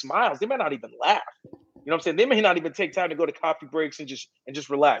crack smiles. They may not even laugh. You know what I'm saying? They may not even take time to go to coffee breaks and just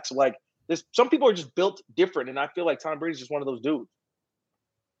relax. So like, some people are just built different, and I feel like Tom Brady's just one of those dudes.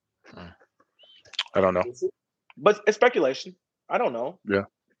 I don't know, but it's speculation. I don't know. Yeah,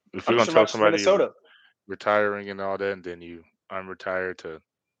 if you're gonna tell somebody Minnesota retiring and all that, and then you unretire to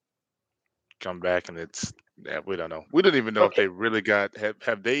come back, and we don't know. We don't even know if they really got.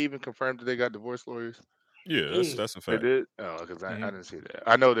 Have they even confirmed that they got divorce lawyers? Yeah, that's a fact. They did? Oh, because I didn't see that.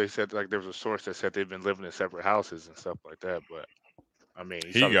 I know they said like there was a source that said they've been living in separate houses and stuff like that, but I mean,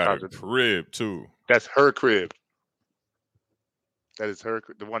 he got a crib too. That's her crib. That is her.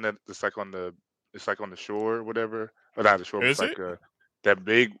 The one it's like on the shore or whatever. Or not the shore. It's like that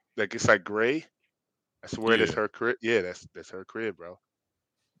big, like it's like gray. I swear that's her crib. Yeah, that's her crib, bro.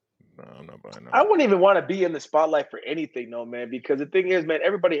 No, I'm not buying that. I wouldn't even want to be in the spotlight for anything, though, man. Because the thing is, man,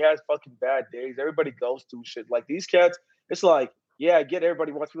 everybody has fucking bad days. Everybody goes through shit. Like these cats, it's like, yeah, I get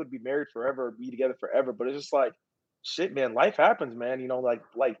everybody wants people to be married forever, or be together forever, but it's just like, shit, man, life happens, man. You know, like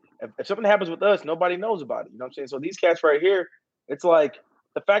if something happens with us, nobody knows about it. You know what I'm saying? So these cats right here, it's like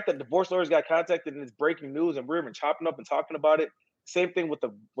the fact that divorce lawyers got contacted and it's breaking news, and we're even chopping up and talking about it. Same thing with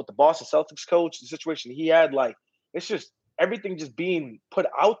the Boston Celtics coach, the situation he had. Like, it's just everything just being put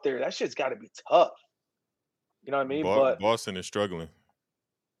out there. That shit's got to be tough. You know what I mean? But Boston is struggling.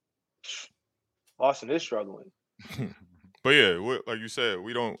 Boston is struggling. But yeah, like you said,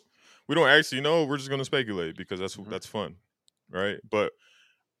 we don't actually know. We're just gonna speculate because that's fun, right? But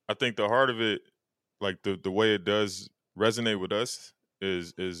I think the heart of it, like the way it does resonate with us,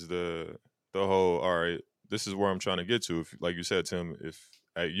 is the whole, all right, this is where I'm trying to get to. If, like you said, Tim, if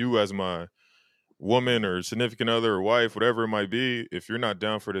you as my woman or significant other or wife, whatever it might be, if you're not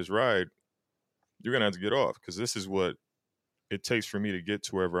down for this ride, you're gonna have to get off, because this is what it takes for me to get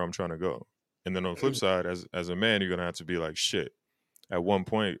to wherever I'm trying to go. And then on the flip side, as a man, you're gonna have to be like, shit, at what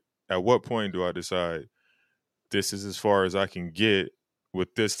point do I decide this is as far as I can get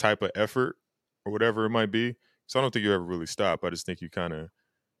with this type of effort or whatever it might be? So I don't think you ever really stop. I just think you kind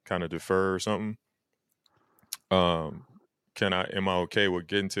of defer or something. Am I okay with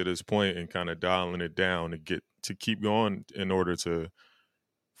getting to this point and kind of dialing it down to keep going in order to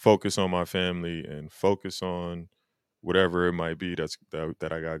focus on my family and focus on whatever it might be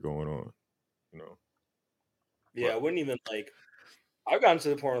that I got going on, you know? Yeah, but I wouldn't even I've gotten to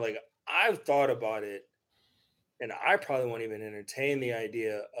the point where I've thought about it, and I probably won't even entertain the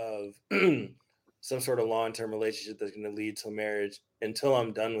idea of some sort of long-term relationship that's going to lead to marriage until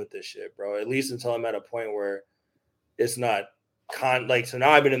I'm done with this shit, bro. At least until I'm at a point where it's not so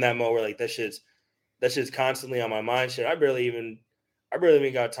now I've been in that mode where that shit's constantly on my mind. Shit, I barely even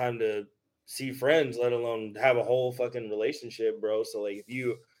got time to see friends, let alone have a whole fucking relationship, bro. So if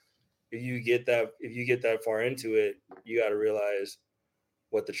you get that far into it, you got to realize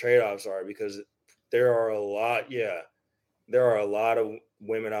what the trade-offs are, because there are a lot of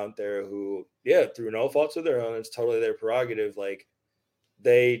women out there who, through no fault of their own, it's totally their prerogative.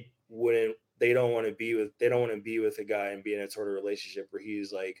 They don't want to be with a guy and be in a sort of relationship where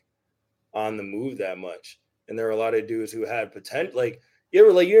he's on the move that much. And there are a lot of dudes who had potential.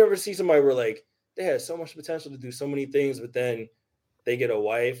 You ever see somebody where they had so much potential to do so many things, but then they get a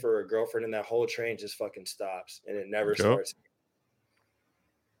wife or a girlfriend and that whole train just fucking stops and it never starts.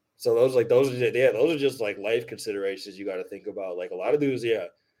 So those are just life considerations you got to think about. A lot of dudes,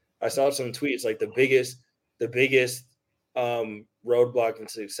 I saw some tweets the biggest roadblock in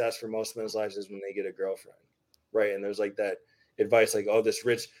success for most men's lives is when they get a girlfriend, right? And there's that advice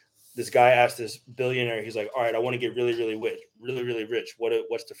this guy asked this billionaire, he's like, all right, I want to get really, really rich, really, really rich.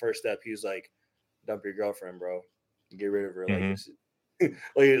 What's the first step? He was like, dump your girlfriend, bro. Get rid of her. Mm-hmm.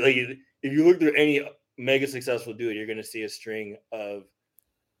 If you look through any mega successful dude, you're gonna see a string of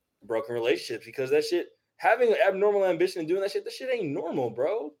broken relationships, because that shit, having abnormal ambition and doing that shit ain't normal,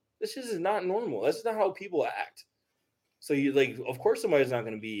 bro. This shit is not normal. That's not how people act. So of course somebody's not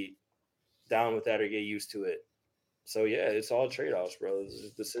gonna be down with that or get used to it. So it's all trade-offs, bro. This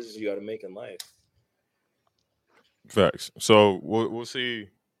is decisions you got to make in life. Facts. So we'll see.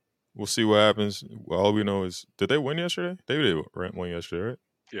 We'll see what happens. Well, all we know is, did they win yesterday? They did win yesterday,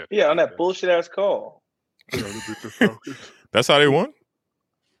 right? Yeah, on that bullshit ass call. That's how they won?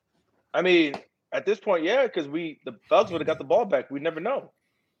 I mean, At this point, yeah, because the Thugs would have got the ball back. We never know.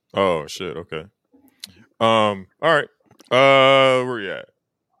 Oh shit. Okay. All right. Where you at?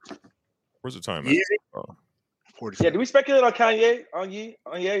 Where's the time at? Oh. 47. Yeah, do we speculate on Kanye, on Ye,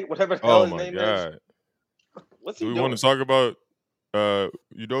 whatever the hell his name is? What's he Do we doing? want to talk about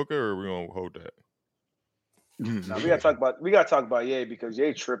Udoka, or we gonna hold that? Nah, we gotta talk about Ye because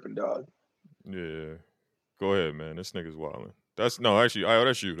Ye tripping, dog. Yeah. Go ahead, man. This nigga's wilding. That's that's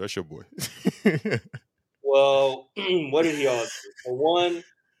you. That's your boy. Well, what did he all do? For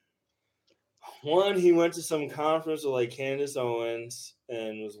one, he went to some conference with like Candace Owens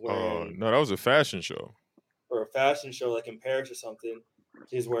and was wearing no, that was a fashion show. or a fashion show like in Paris or something.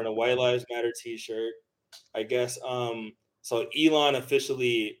 He's wearing a White Lives Matter t-shirt. I guess so Elon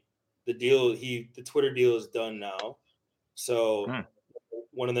officially the Twitter deal is done now. So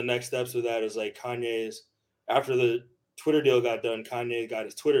one of the next steps with that is like Kanye's after the Twitter deal got done, Kanye got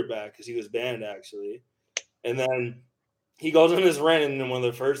his Twitter back because he was banned actually. And then he goes on this rant, and then one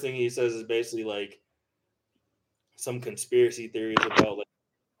of the first things he says is basically like some conspiracy theories about like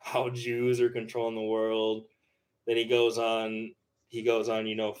how Jews are controlling the world. Then he goes on,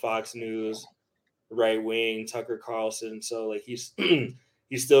 Fox News, right wing, Tucker Carlson. So like he's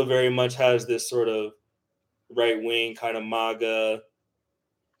he still very much has this sort of right wing kind of MAGA,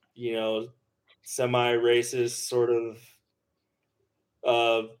 semi-racist sort of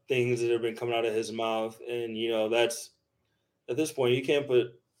things that have been coming out of his mouth, and that's at this point you can't put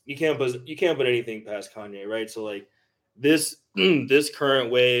anything past Kanye, right? So like this this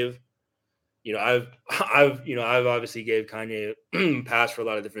current wave, I've obviously gave Kanye a pass for a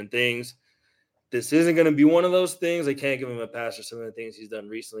lot of different things. This isn't going to be one of those things. I can't give him a pass for some of the things he's done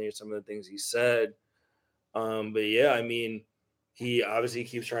recently or some of the things he said. But yeah, I mean, he obviously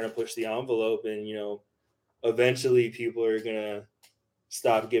keeps trying to push the envelope, and eventually people are gonna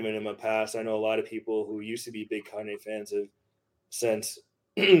stop giving him a pass. I know a lot of people who used to be big Kanye fans have since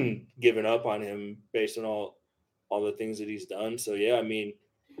given up on him based on all the things that he's done. So yeah, I mean,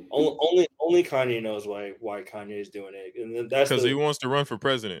 only Kanye knows why Kanye is doing it, and that's because he wants to run for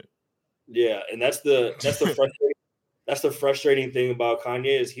president. Yeah, and that's the frustrating thing about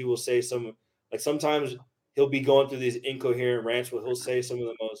Kanye is he will say sometimes he'll be going through these incoherent rants where he'll say some of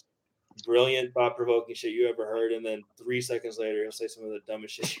the most brilliant, thought-provoking shit you ever heard, and then 3 seconds later he'll say some of the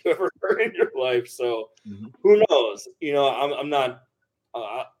dumbest shit you ever heard in your life. So who knows? I'm not.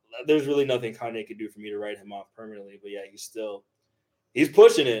 There's really nothing Kanye could do for me to write him off permanently. But yeah, he's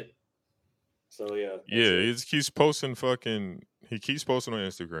pushing it. So yeah. He keeps posting He keeps posting on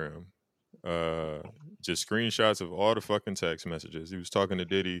Instagram. Just screenshots of all the fucking text messages. He was talking to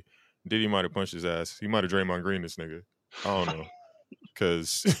Diddy. Diddy might have punched his ass. He might have Draymond Green this nigga. I don't know.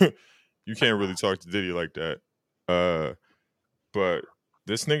 Because you can't really talk to Diddy like that. But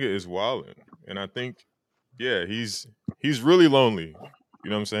this nigga is wilding. And I think, he's really lonely. You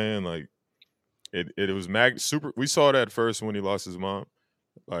know what I'm saying? Like, it was super. We saw that first when he lost his mom.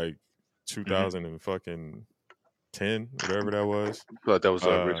 Like, 2000 and fucking 10, whatever that was. I thought that was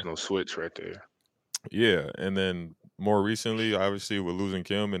the original switch right there. Yeah, and then more recently, obviously, with losing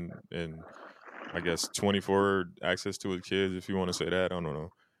Kim and I guess 24 access to his kids, if you want to say that, I don't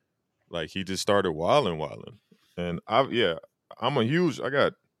know. Like he just started wilding, and I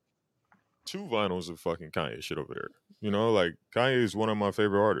got 2 vinyls of fucking Kanye shit over there. Like Kanye is one of my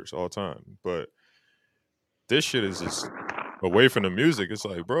favorite artists all time, but this shit is just away from the music. It's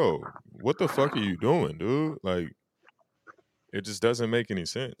like, bro, what the fuck are you doing, dude? Like, it just doesn't make any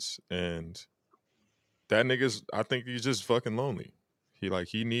sense. And that I think he's just fucking lonely. He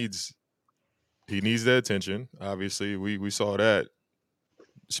needs the attention. Obviously, we saw that,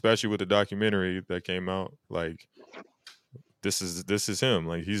 especially with the documentary that came out. Like, this is him.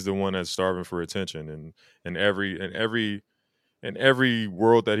 Like, he's the one that's starving for attention, and every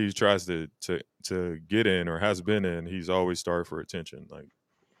world that he tries to get in or has been in, he's always starved for attention. Like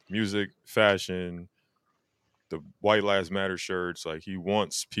music, fashion, the White Lives Matter shirts. Like, he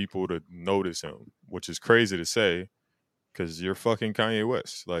wants people to notice him, which is crazy to say because you're fucking Kanye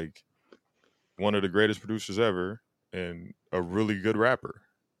West, like one of the greatest producers ever and a really good rapper.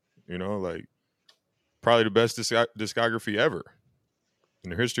 Like probably the best discography ever in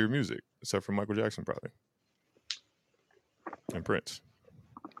the history of music, except for Michael Jackson, probably, and Prince,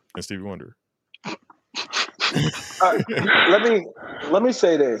 and Stevie Wonder. Let me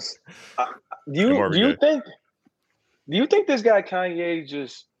say this. Do you think this guy Kanye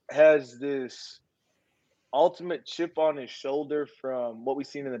just has this ultimate chip on his shoulder from what we've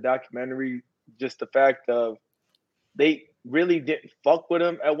seen in the documentary? Just the fact of they really didn't fuck with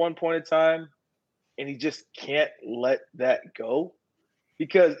him at one point in time, and he just can't let that go.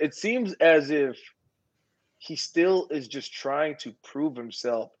 because it seems as if he still is just trying to prove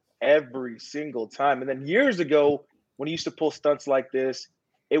himself every single time. And then years ago, when he used to pull stunts like this,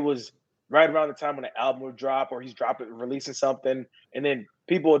 it was right around the time when an album would drop or he's releasing something, and then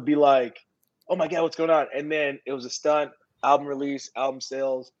people would be like, "Oh my God, what's going on?" And then it was a stunt, album release, album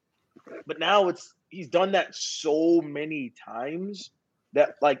sales. But now he's done that so many times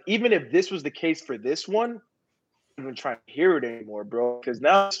that, like, even if this was the case for this one, I'm not even trying to hear it anymore, bro. Because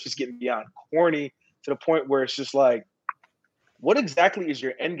now it's just getting beyond corny to the point where it's just like, what exactly is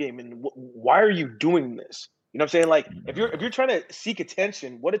your end game, and why are you doing this? You know what I'm saying? Like, if you're trying to seek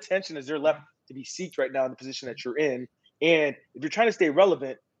attention, what attention is there left to be sought right now in the position that you're in? And if you're trying to stay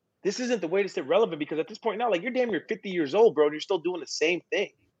relevant, this isn't the way to stay relevant, because at this point now, like, you're damn near 50 years old, bro, and you're still doing the same thing.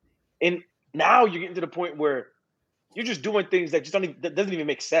 And now you're getting to the point where you're just doing things that that doesn't even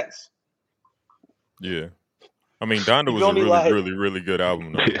make sense. Yeah. I mean, Donda was a really good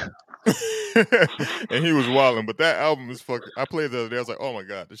album, though. Yeah. And he was wilding, but that album is fucking. I played it the other day. I was like, "Oh my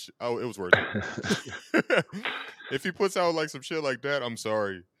God, this shit, it was worth it." If he puts out like some shit like that, I'm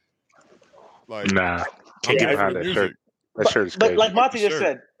sorry. Like, nah, can't get behind that shirt. That shirt is crazy. But like Monty just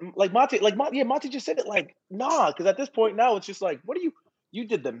said, Monty just said it. Like, nah, because at this point now it's just like, what do you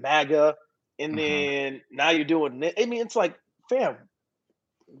did the MAGA, and then now you're doing it. I mean, it's like, fam,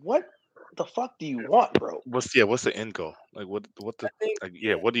 what the fuck do you want, bro? What's the end goal? Like, what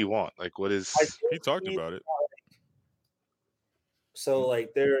do you want? Like, what is? He talked about it. So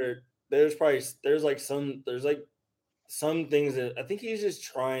like there's some things that I think he's just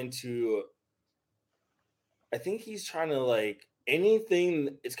trying to. I think he's trying to, like,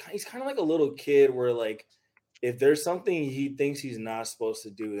 anything. He's kind of like a little kid where, like, if there's something he thinks he's not supposed to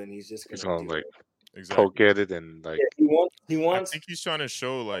do, then he's just gonna do like it. Exactly. poke at it and like. Yeah, he wants. I think he's trying to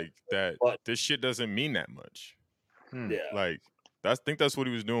show like that this shit doesn't mean that much. Yeah. Like, I think that's what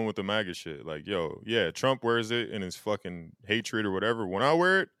he was doing with the MAGA shit. Like, yo, yeah, Trump wears it in his fucking hatred or whatever. When I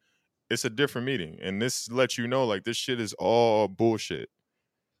wear it, it's a different meaning, and this lets you know, like, this shit is all bullshit.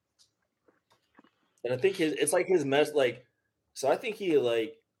 And I think it's like his mess. Like, so I think he,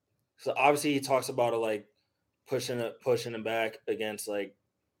 like, so obviously he talks about it, like, pushing it back against, like,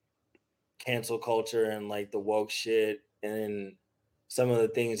 cancel culture and, like, the woke shit, and some of the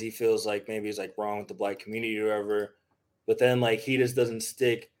things he feels like maybe is, like, wrong with the Black community or whatever. But then, like, he just doesn't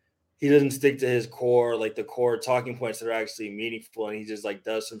stick. He doesn't stick to his core, like, the core talking points that are actually meaningful, and he just, like,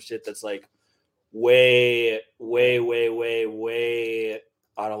 does some shit that's, like, way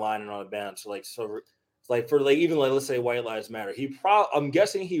out of line and on the bounds. So for like even like, let's say White Lives Matter. I'm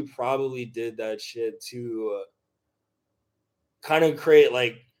guessing he probably did that shit to kind of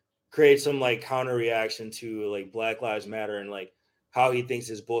create some like counter reaction to like Black Lives Matter and like how he thinks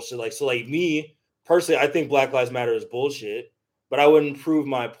is bullshit. Like, so like me personally, I think Black Lives Matter is bullshit, but I wouldn't prove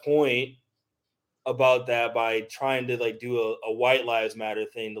my point about that by trying to like do a White Lives Matter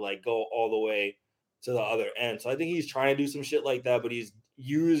thing to like go all the way to the other end. So I think he's trying to do some shit like that, but he's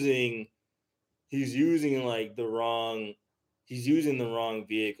using like the wrong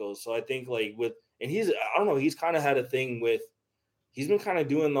vehicles. So I think like he's kind of had a thing with, he's been kind of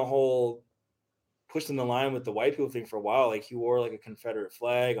doing the whole pushing the line with the white people thing for a while. Like, he wore like a Confederate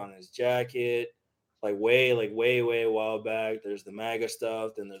flag on his jacket, like way a while back. There's the MAGA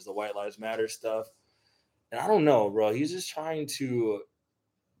stuff, then there's the White Lives Matter stuff. And I don't know, bro. He's just trying to,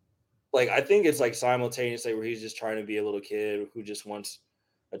 like, I think it's like simultaneously where he's just trying to be a little kid who just wants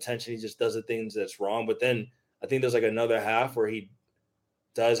attention. He just does the things that's wrong. But then I think there's like another half where he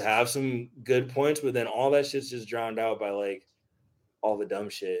does have some good points, but then all that shit's just drowned out by like all the dumb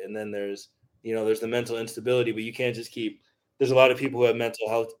shit. And then there's the mental instability, but you can't just there's a lot of people who have mental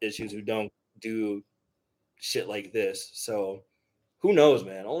health issues who don't do shit like this. So who knows,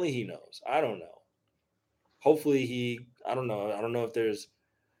 man? Only he knows. I don't know. Hopefully I don't know if there's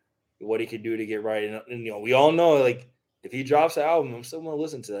what he could do to get right. And we all know, like, if he drops an album, I'm still gonna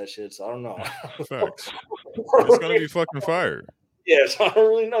listen to that shit. So I don't know. Facts. It's gonna be fucking fire. Yeah, so I don't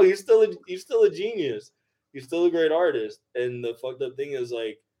really know. He's still a genius. He's still a great artist. And the fucked up thing is,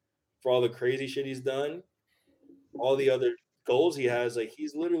 like, for all the crazy shit he's done, all the other goals he has, like,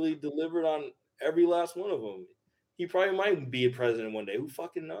 he's literally delivered on every last one of them. He probably might be a president one day. Who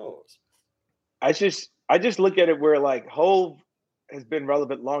fucking knows? I just look at it where, like, Hov has been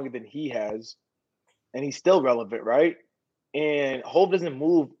relevant longer than he has, and he's still relevant, right? And Hov doesn't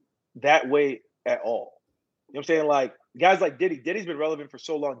move that way at all. You know what I'm saying? Like, guys like Diddy's been relevant for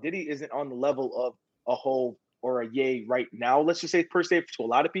so long. Diddy isn't on the level of a Hov or a Ye right now, let's just say, per se, to a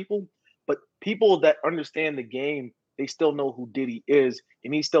lot of people. But people that understand the game, they still know who Diddy is,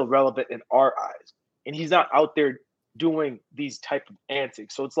 and he's still relevant in our eyes. And he's not out there doing these type of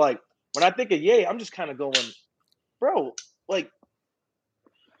antics. So it's like when I think of Ye, I'm just kind of going, bro, like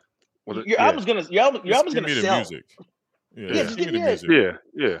your album's gonna sell. Music. Yeah, just give me the music.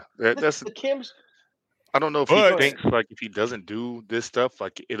 Yeah. That's the Kim's. I don't know if he thinks like if he doesn't do this stuff,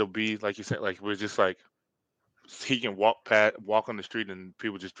 like it'll be like you said, like we're just like he can walk on the street and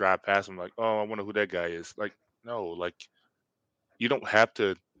people just drive past him like, oh, I wonder who that guy is. Like, no, like you don't have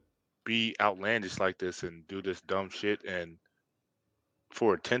to be outlandish like this and do this dumb shit and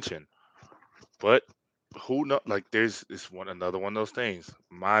for attention. But who know? Like, there's another one of those things,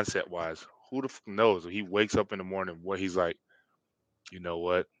 mindset wise. Who the fuck knows? He wakes up in the morning, what he's like. You know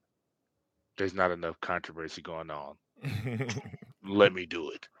what? There's not enough controversy going on. Let me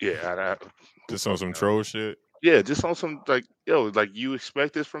do it. Yeah, just on some troll shit. Yeah, just on some like, yo, like you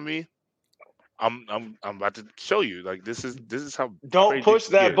expect this from me. I'm about to show you. Like this is how. Don't push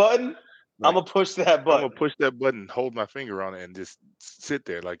that button. Like, I'm gonna push that button. I'm gonna push that button, hold my finger on it, and just sit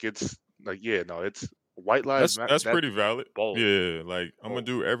there. Like it's like, yeah, no, it's white lives. That's pretty valid. Bold. Yeah, like I'm gonna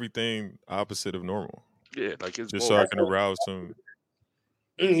do everything opposite of normal. Yeah, like it's just bold. So I can arouse some.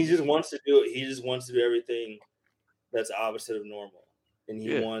 He just wants to do it. He just wants to do everything that's opposite of normal, and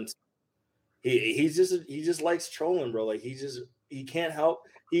he wants. He just likes trolling, bro. Like he can't help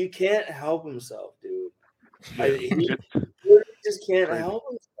himself, dude. He just can't help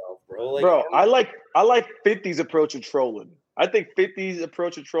himself, bro. Like, bro, I like 50's approach of trolling. I think 50's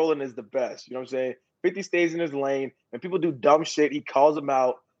approach of trolling is the best. You know what I'm saying? 50 stays in his lane, and people do dumb shit. He calls them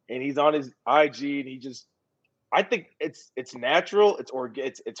out, and he's on his IG, and he just. I think it's natural.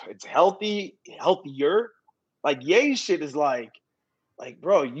 It's healthier. Like Ye's shit is like,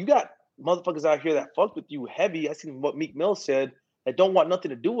 bro, you got motherfuckers out here that fucked with you heavy. I seen what Meek Mill said that don't want nothing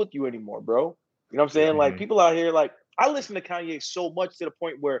to do with you anymore, bro. You know what I'm saying? Mm-hmm. Like people out here, like I listen to Kanye so much to the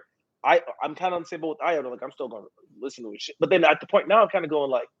point where I'm kind of on the same boat with Io. Like I'm still gonna listen to his shit, but then at the point now I'm kind of going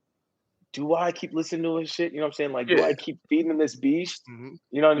like, do I keep listening to his shit? You know what I'm saying? Like, do I keep feeding this beast? Mm-hmm.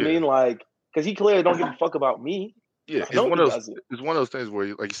 You know what I mean? Like. Because he clearly don't give a fuck about me. Yeah, it's one of those things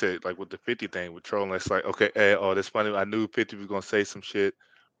where, like you said, like with the 50 thing with trolling, it's like, okay, hey, oh, that's funny. I knew 50 was gonna say some shit,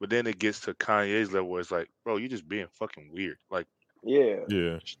 but then it gets to Kanye's level where it's like, bro, you just being fucking weird. Like,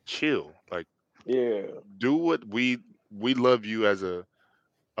 yeah, chill. Like, yeah, do what we love you as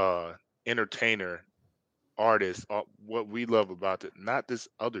a entertainer, artist. What we love about it, not this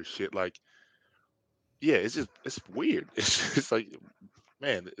other shit. Like, yeah, it's weird. It's just like.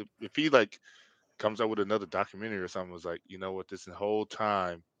 Man, if he like comes out with another documentary or something, was like, you know what, this whole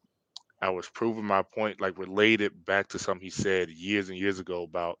time I was proving my point, like relate it back to something he said years and years ago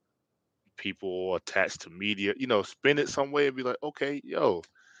about people attached to media, you know, spin it some way and be like, okay, yo,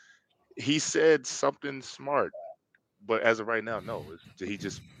 he said something smart, but as of right now, no, he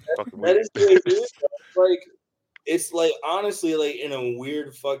just fucking weird. That is the way, like, it's like honestly, like in a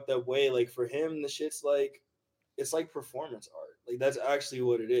weird, fucked up way. Like for him, the shit's like. It's like performance art. Like that's actually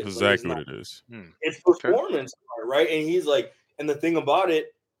what it is. Exactly what it is. It's performance art, right? And he's like, and the thing about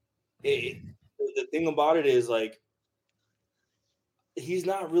it is like, he's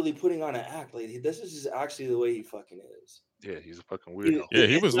not really putting on an act. Like this is just actually the way he fucking is. Yeah, he's a fucking weirdo.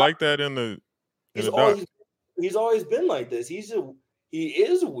 He was like that in the. He's always been like this. He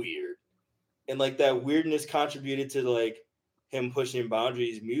is weird, and like that weirdness contributed to like him pushing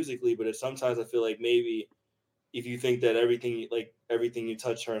boundaries musically. But sometimes I feel like maybe. If you think that everything you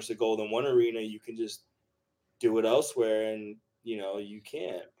touch turns to gold in one arena, you can just do it elsewhere, and you know you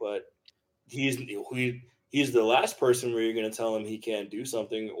can't. But he's the last person where you're going to tell him he can't do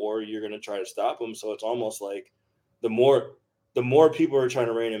something, or you're going to try to stop him. So it's almost like the more people are trying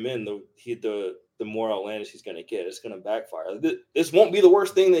to rein him in, the more outlandish he's going to get. It's going to backfire. This won't be the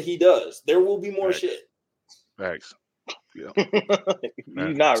worst thing that he does. There will be more shit. Thanks. Yeah. You're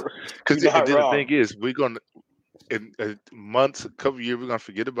not because the thing is, we're going to. In months, a couple of years, we're gonna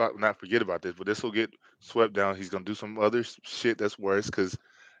not forget about this, but this will get swept down. He's gonna do some other shit that's worse. Because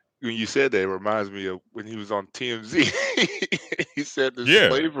when you said that, it reminds me of when he was on TMZ. He said the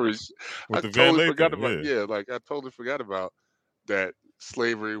slavery. I totally forgot about. Like I totally forgot about that.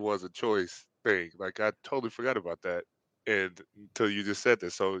 Slavery was a choice thing. Like I totally forgot about that, and until you just said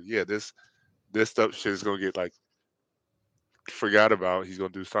this. So yeah, this stuff shit is gonna get like forgot about. He's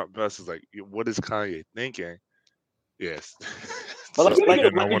gonna do something else. It's like, what is Kanye thinking? Yes. But so, I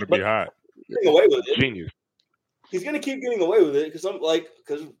want to be hot. Getting away with it. Genius. He's gonna keep getting away with it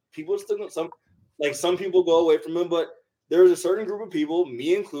because people still some people go away from him, but there's a certain group of people,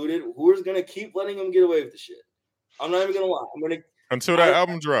 me included, who is gonna keep letting him get away with the shit. I'm not even gonna lie. Until that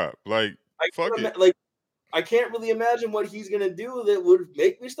album drop, fuck it. I can't really imagine what he's gonna do that would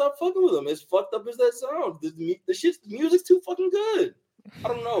make me stop fucking with him. As fucked up as that sounds, the music's too fucking good. I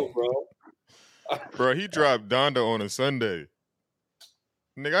don't know, bro. Bro, he dropped Donda on a Sunday.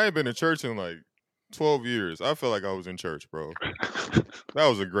 Nigga, I ain't been to church in like 12 years. I felt like I was in church, bro. That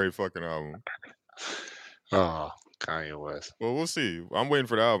was a great fucking album. Oh, Kanye West. Well, we'll see. I'm waiting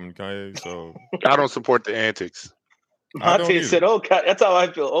for the album, Kanye. So I don't support the antics. Monte said, "Oh, Kanye." That's how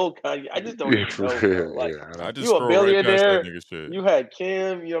I feel. Oh, Kanye. I just don't even know. Bro. Like, I just you a billionaire. right past that nigga shit. You had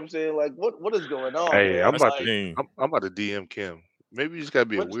Kim. You know what I'm saying? Like, what is going on? Hey, man? I'm about to DM Kim. Maybe you just gotta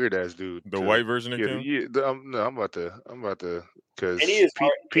be a weird ass dude. The white version of Kim. I'm about to because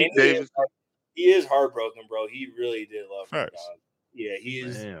Pete Davis. He is heartbroken, bro. He really did love her, dog. Yeah, he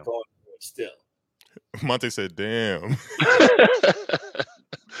is going through it still. Monte said, "Damn."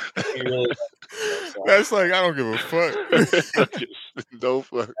 He really That's like, I don't give a fuck. No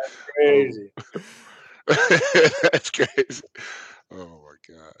fuck. That's crazy. That's crazy. Oh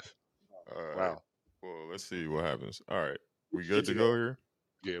my gosh. Wow. Well, let's see what happens. All right. We good to go here?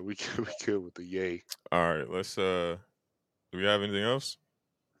 Yeah, we good with the yay. All right, let's do we have anything else?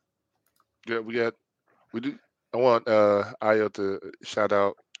 Yeah, we do. I want Ayo to shout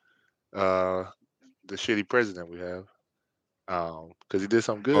out the shitty president we have. Because he did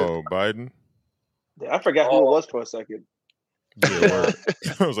something good. Oh, Biden? Yeah, I forgot who it was for a second. Yeah,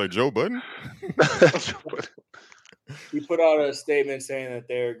 I was like, Joe Budden? He put out a statement saying that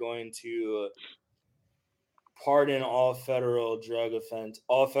they're going to pardon all federal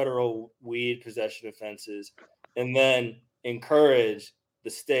weed possession offenses, and then encourage the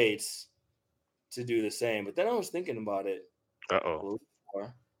states to do the same. But then I was thinking about it. And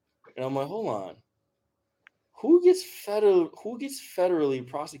I'm like, hold on. Who gets federally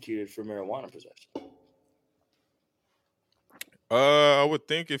prosecuted for marijuana possession? I would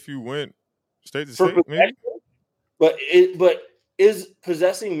think if you went state to state, maybe. But is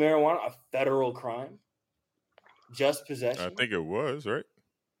possessing marijuana a federal crime? Just possession? I think it was, right?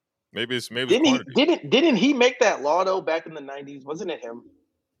 Maybe didn't he make that law though back in the 90s? Wasn't it him?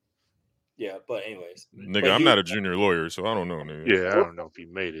 Yeah, but anyways. Nigga, I'm not a junior lawyer, so I don't know, nigga. Yeah, I don't know if he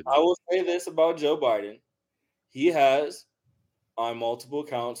made it. I will say this about Joe Biden. He has, on multiple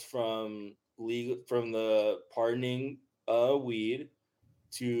counts from the pardoning weed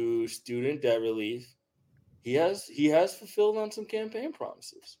to student debt relief, he has fulfilled on some campaign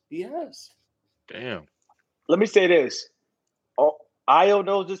promises. He has. Damn. Let me say this. Ayo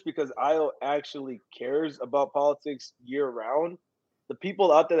knows this because Ayo actually cares about politics year round. The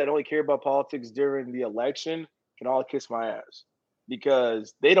people out there that only care about politics during the election can all kiss my ass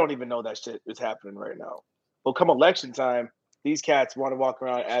because they don't even know that shit is happening right now. But come election time, these cats want to walk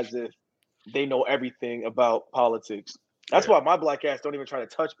around as if they know everything about politics. That's why my black ass don't even try to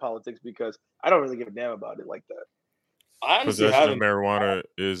touch politics because I don't really give a damn about it like that. Possession of marijuana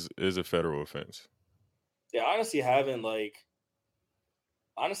is a federal offense. Yeah, I haven't I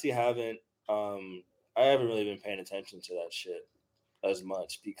haven't really been paying attention to that shit as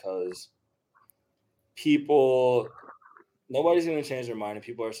much because nobody's going to change their mind and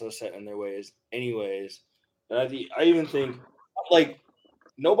people are so set in their ways anyways. And I even think like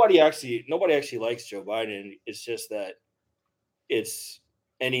nobody actually likes Joe Biden. It's just that it's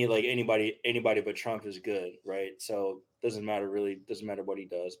anybody but Trump is good, right? So doesn't matter what he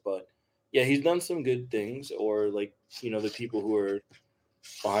does, but yeah, he's done some good things, or the people who are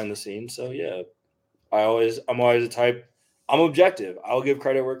behind the scenes. So yeah, I'm always the type. I'm objective. I'll give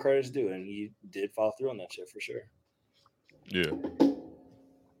credit where credit's due, and he did follow through on that shit for sure. Yeah.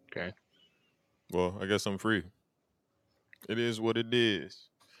 Okay. Well, I guess I'm free. It is what it is.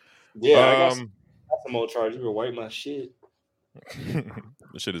 Yeah, I got some old charges. You were white my shit.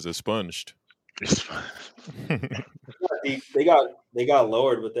 The shit is expunged. They got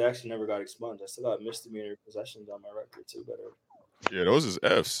lowered, but they actually never got expunged. I still got misdemeanor possessions on my record too. Yeah, those is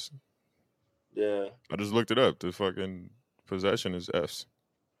Fs. Yeah, I just looked it up. The fucking possession is Fs.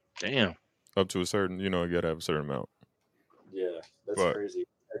 Damn. Up to a certain, you gotta have a certain amount. Yeah, that's crazy.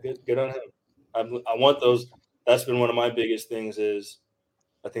 Good on him. I want those. That's been one of my biggest things. Is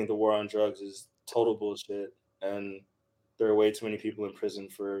I think the war on drugs is total bullshit, and there are way too many people in prison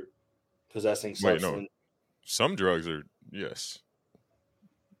for possessing substance. Wait, no. Some drugs are yes.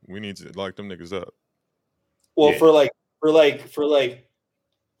 We need to lock them niggas up. Well, for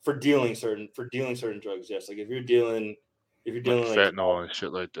dealing certain drugs, yes. Like if you're dealing fentanyl and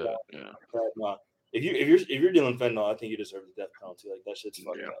shit like that. Yeah. Fentanyl. If you're dealing fentanyl, I think you deserve the death penalty. Like that shit's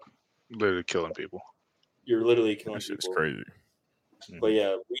fucked up. Literally killing people. You're literally killing people. That shit's crazy. But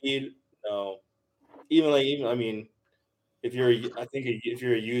yeah, weed, no. Even I mean, if you're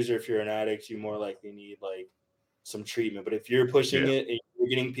a user, if you're an addict, you more likely need like some treatment. But if you're pushing it and you're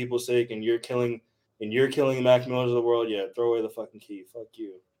getting people sick and you're killing the Mac Millers of the world, yeah, throw away the fucking key. Fuck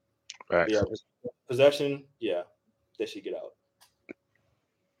you. Right. Yeah, possession, yeah, they should get out.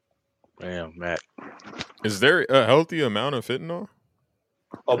 Damn, Matt. Is there a healthy amount of fentanyl?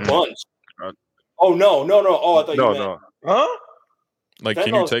 A bunch. Oh no. Oh, I thought you meant no. Huh? Like,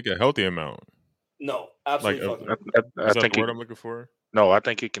 can you take a healthy amount? No, absolutely. Like, fucking is that the word I'm looking for? No, I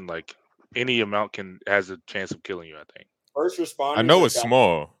think it can any amount has a chance of killing you. I think. First responders. I know it's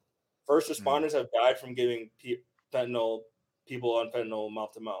small. First responders have died from giving people on fentanyl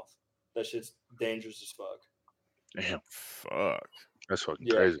mouth to mouth. That shit's dangerous as fuck. Damn. Fuck. That's fucking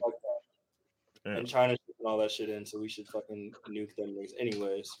crazy. Fuck that. And China's putting all that shit in, so we should fucking nuke them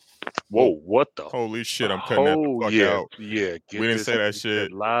anyways. Whoa, what the? Holy shit, I'm cutting that the fuck out. Yeah, we didn't say that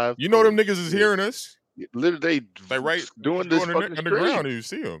shit live. You know them niggas is hearing us. Literally, they right doing this underground, and you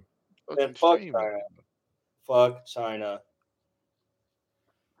see them. And fuck China. Fuck China.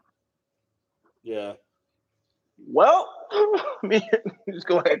 Yeah. Well, man, just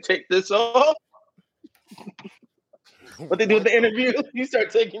go ahead and take this off. What they do at the interview? You start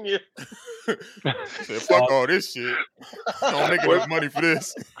taking your. Said, fuck all this shit. I don't make enough money for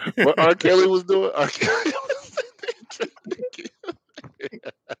this. What R. Kelly was doing? R. Kelly was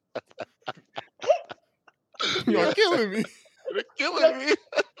You're killing me. They're killing me.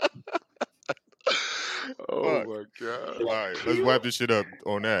 Oh my god! All right, let's wrap this shit up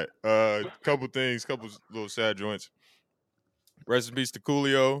on that. Couple little sad joints. Rest in peace to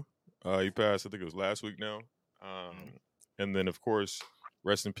Coolio. He passed, I think it was last week now. And then, of course,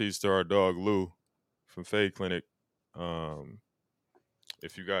 rest in peace to our dog Lou from Fade Clinic.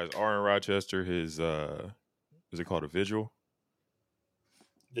 If you guys are in Rochester, his is it called a vigil?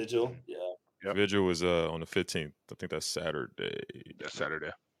 Vigil, yeah. Yep. Vigil was on the 15th. I think that's Saturday. That's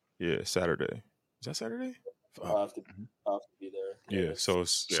Saturday. Yeah, Saturday. Is that Saturday? I'll have to be there. Yeah, so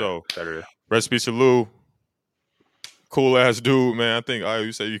Saturday. Rest in peace to Lou. Cool ass dude, man. I think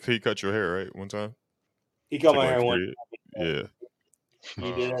you said he cut your hair, right? One time. He cut my hair one time. Yeah.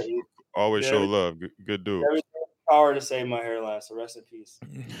 He did it. Always show love. Good dude. Everything power to save my hairline, so rest in peace.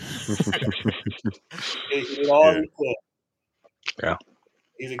 He did all he could. Yeah.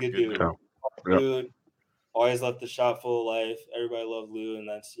 He's a good dude. Yeah. Dude. Always left the shop full of life. Everybody loved Lou, and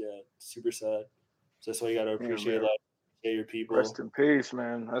that's super sad. So that's why you gotta appreciate your people. Rest in peace,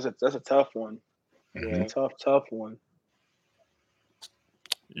 man. That's a tough one. Yeah. Tough one.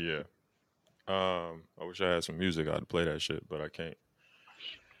 Yeah. I wish I had some music. I'd play that shit, but I can't.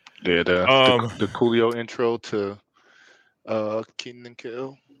 Yeah, the Coolio intro to King and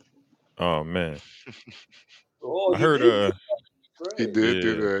Kill. Oh man. I heard he did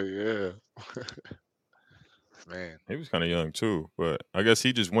do that, yeah. Man. He was kind of young too, but I guess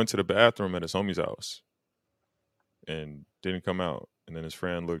he just went to the bathroom at his homie's house and didn't come out. And then his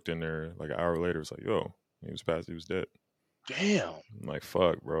friend looked in there like an hour later, was like, yo, he was dead. Damn. I'm like,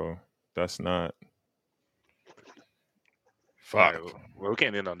 fuck, bro. That's not. Fuck. Right, well, we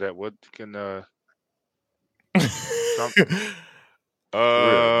can't end on that. What can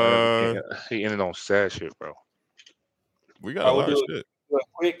he ended on sad shit, bro. We got a lot of shit.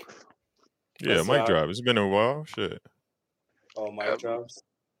 Quick. Yeah, mic drop. It's been a while. Shit. Oh, mic drops.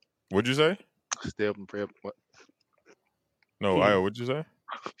 What'd you say? Stay up and pray. What? No, Io, what'd you say?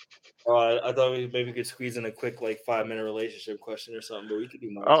 Oh, I thought we maybe could squeeze in a quick 5-minute relationship question or something, but we could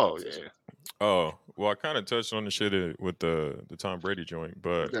do more. Oh yeah. Oh well, I kind of touched on the shit with the Tom Brady joint,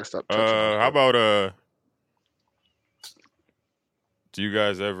 but how about do you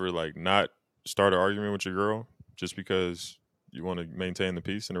guys ever not start an argument with your girl just because you want to maintain the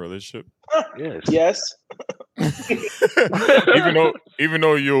peace in a relationship? Yes. even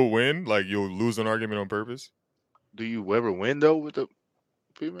though you'll win, you'll lose an argument on purpose. Do you ever win though with the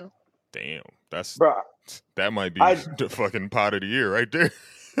female? Damn, that might be the fucking pot of the year right there.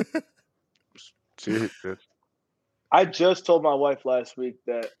 I just told my wife last week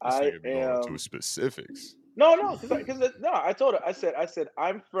that I am to specifics. No, I told her. I said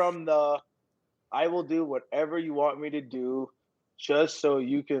I'm from the I will do whatever you want me to do, just so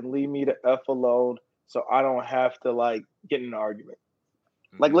you can leave me the F alone, so I don't have to get in an argument.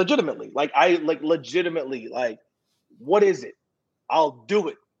 Mm-hmm. Legitimately, what is it? I'll do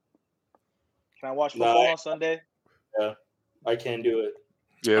it. Can I watch football on Sunday? Yeah, I can't do it.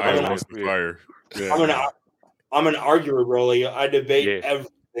 Yeah, fire. Yeah. I'm an arguer, bro. I debate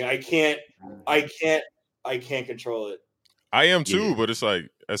everything. I can't control it. I am too, but it's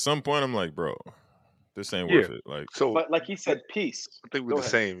at some point I'm like, bro, this ain't Yeah. worth it. Like, So But like he said, peace. I think we're Go the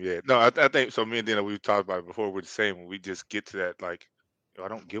ahead. same. Yeah. No, I think so. Me and Dana, we've talked about it before. We're the same. When we just get to that, like, I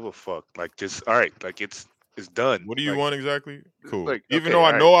don't give a fuck. Like, just all right. Like, it's done. what do you Like, want exactly? Cool. like, Even okay, though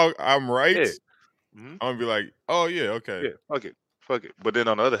I all know I'm right, Yeah. Mhm. I'm gonna be like, oh yeah, okay. Yeah. Fuck it. But then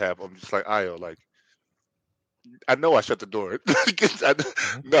on the other half, I'm just like, like, I know I shut the door.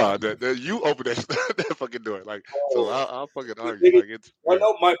 No, you open that fucking door. Like, so I'll fucking argue. Like, it's I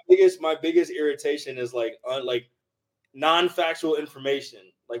know my biggest irritation is like non-factual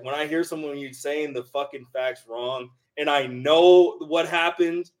information. Like when I hear someone you saying the fucking facts wrong, and I know what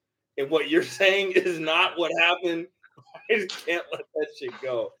happened, and what you're saying is not what happened, I just can't let that shit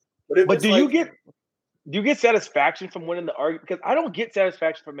go. But do you get satisfaction from winning the argument? Because I don't get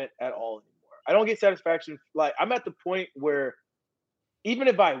satisfaction from it at all anymore. I don't get satisfaction. Like I'm at the point where even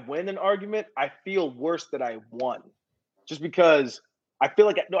if I win an argument, I feel worse that I won, just because I feel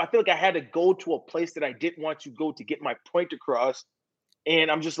like I had to go to a place that I didn't want to go to get my point across,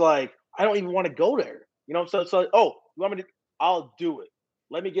 and I'm just like I don't even want to go there. You know, so you want me to? I'll do it.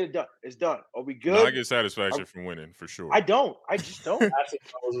 Let me get it done. It's done. Are we good? No, I get satisfaction from winning for sure. I don't. I just don't. Massive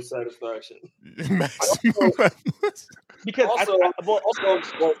levels of satisfaction. Because also, I'm sports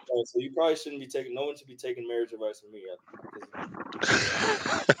fan, so you probably shouldn't be taking. No one should be taking marriage advice from me.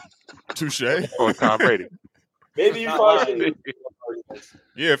 Touche. Or Tom Brady. Maybe you probably should.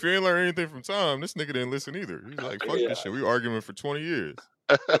 Yeah, if you ain't learned anything from Tom, this nigga didn't listen either. He's like, fuck this shit. We arguing for 20 years.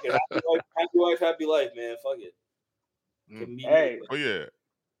 Happy wife, happy life, man. Fuck it. Hey. Oh yeah.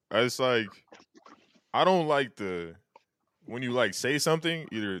 It's like I don't like when you like say something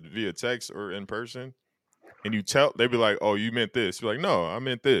either via text or in person, and they be like, "Oh, you meant this." You're like, "No, I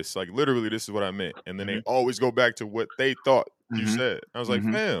meant this. Like literally, this is what I meant." And then they always go back to what they thought you said. I was like,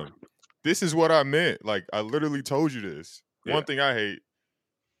 "Fam, this is what I meant. Like I literally told you this." Yeah. One thing I hate,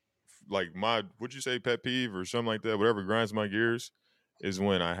 like would you say pet peeve or something like that, whatever grinds my gears, is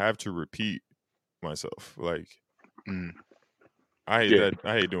when I have to repeat myself. Like. I hate that.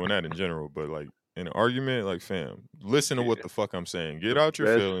 I hate doing that in general, but like in an argument, like fam, listen to what the fuck I'm saying. Get out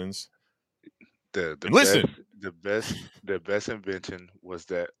your feelings. Listen. The best invention was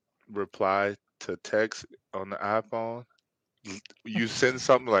that reply to text on the iPhone. You send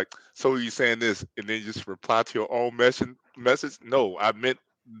something like, "So you saying this," and then you just reply to your own message. No, I meant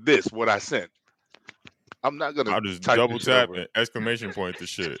this. What I sent. I'm not gonna. I'll just double tap and exclamation point the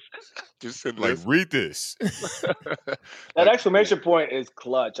shit. Just send like, read this. That exclamation point is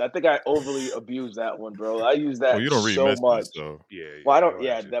clutch. I think I overly abuse that one, bro. I use that you don't read so messages, much. So. Yeah. Well, I don't.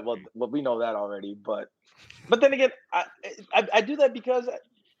 Yeah, we know that already. But then again, I do that because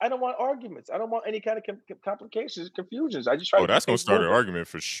I don't want arguments. I don't want any kind of complications, confusions. I just try. Oh, that's gonna start an argument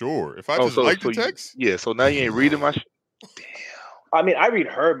for sure. If I just like the text, so now you ain't reading my. Damn. I mean, I read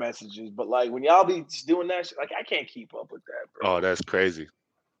her messages, but like when y'all be just doing that shit, like I can't keep up with that, bro. Oh, that's crazy.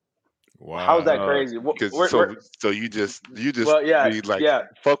 Wow. How's that crazy? So you just well, be like,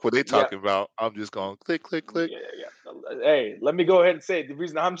 fuck what they talking about. I'm just going click. Yeah. Hey, let me go ahead and say the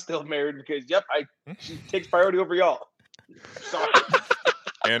reason I'm still married because she takes priority over y'all. Sorry.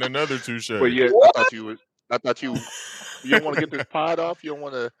 And another touche. Well, yeah, I thought you don't want to get this pod off. You don't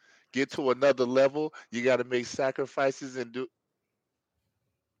want to get to another level. You got to make sacrifices and do.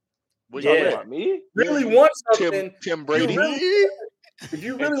 What you about me? Really want something, Tim Brady. If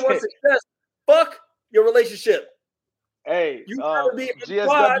you really want success, fuck your relationship. Hey,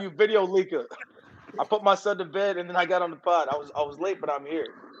 GSW video leaker. I put my son to bed and then I got on the pod. I was late, but I'm here.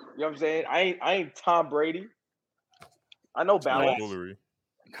 You know what I'm saying? I ain't Tom Brady. I know balance.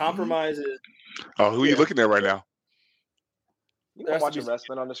 Compromises. Oh, who are you looking at right now? You know, watching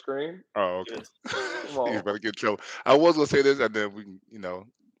wrestling on the screen. Oh, okay. You better get in trouble. I was gonna say this, and then we,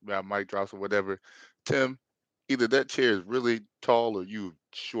 mic drops or whatever. Tim, either that chair is really tall or you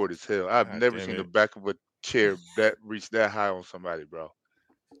short as hell. I've never seen the back of a chair that reach that high on somebody, bro.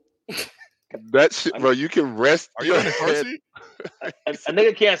 That shit, bro. You can rest. Are you in a car seat? A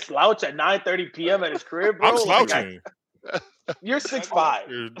nigga can't slouch at 9:30 p.m. at his crib, bro. I'm slouching. You're 6'5".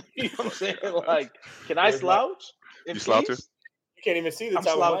 You know what I'm saying? Like, can I slouch? You slouching? You can't even see the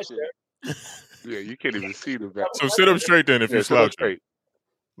top of my chair. Yeah, you can't even see the back. So sit up straight then if you're slouching.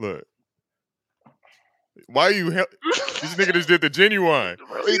 Look. Why are you this nigga just did the genuine.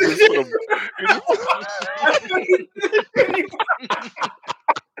 He just put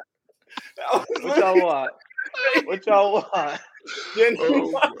What y'all want? What y'all want?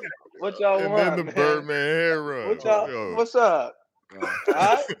 What y'all and want? And then the Birdman hair run. What's up? All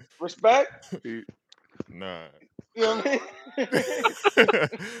right? Respect? Nah. You know what I mean?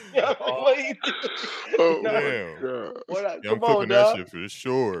 Oh, Damn. God. Yeah, I'm clipping that shit for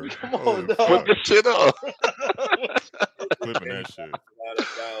sure. Come on, Holy dog. Put fuck. the shit up. Clipping that shit. Without a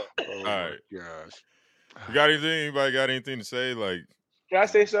doubt. Oh, All my right. gosh. You got anything? Anybody got anything to say? Like, Can I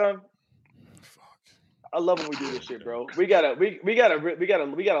say something? fuck. I love when we do this shit, bro. We gotta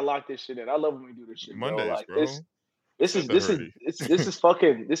lock this shit in. I love when we do this shit, bro. Mondays, Like bro. this Set the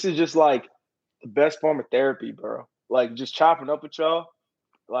is just like the best form of therapy, bro. Like just chopping up with y'all.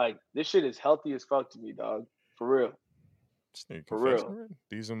 Like this shit is healthy as fuck to me, dog. For real. For real.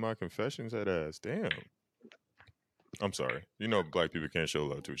 These are my confessions, that ass. Damn. I'm sorry. You know, black people can't show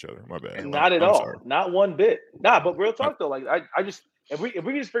love to each other. My bad. Not at I'm all. sorry. Not one bit. Nah, but real talk though. Like I just if we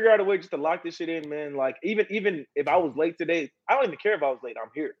just figure out a way just to lock this shit in, man. Like even if I was late today, I don't even care if I was late.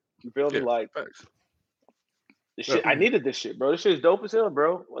 I'm here. You feel me? Yeah, Like thanks. this shit. I needed this shit, bro. This shit is dope as hell,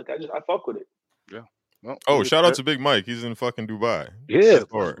 bro. Like I fuck with it. Yeah. Well, Oh, shout out to Big Mike. He's in fucking Dubai. Yeah,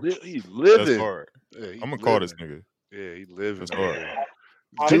 That's hard. he's living. That's hard. Yeah, I'm gonna call this nigga. Yeah, he living. That's hard.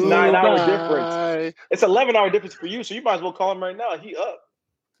 It's 9 hour difference. It's 11-hour difference for you, so you might as well call him right now. He up.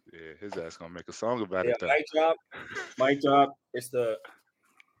 Yeah, his ass gonna make a song about Yeah, it. Though. mic drop. It's the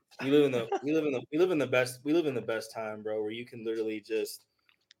we live in the best time, bro, where you can literally just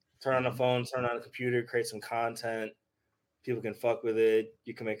turn on the phone, turn on the computer, create some content. People can fuck with it.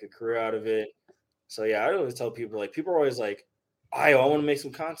 You can make a career out of it. So yeah, I always tell people, like, people are always like, I want to make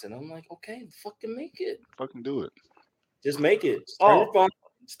some content. I'm like, okay, fucking make it. Fucking do it. Just make it. Just turn your phone,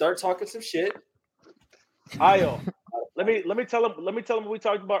 start talking some shit. Ayo, let me tell him what we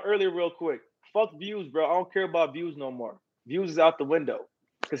talked about earlier real quick. Fuck views, bro. I don't care about views no more. Views is out the window.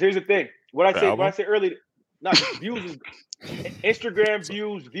 Because here's the thing. What I said earlier, not views is Instagram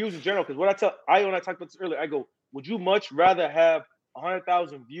views in general. Because what I tell Ayo and I talked about this earlier, I go, would you much rather have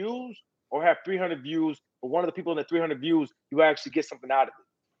 100,000 views or have 300 views, but one of the people in the 300 views, you actually get something out of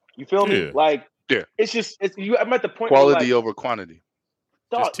it? You feel me? Like, I'm at the point quality over quantity.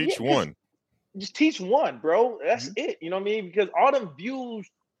 Dog, just teach one. Just teach one, bro. That's it. You know what I mean? Because all them views,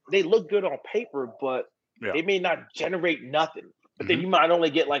 they look good on paper, but they may not generate nothing. But then you might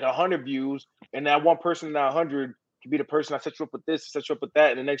only get like 100 views, and that one person in that 100 could be the person I set you up with this, set you up with that,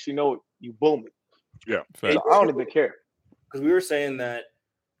 and the next you know, you boom it. Yeah, so I don't even care. Because we were saying that,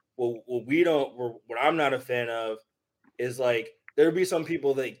 what I'm not a fan of is like there'll be some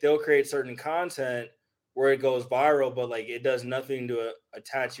people that they'll create certain content where it goes viral, but like it does nothing to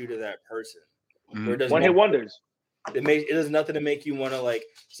attach you to that person. Or it does one hit wonders. It does nothing to make you want to like.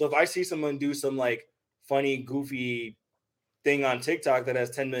 So if I see someone do some like funny, goofy thing on TikTok that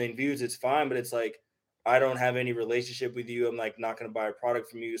has 10 million views, it's fine. But it's like I don't have any relationship with you. I'm like not going to buy a product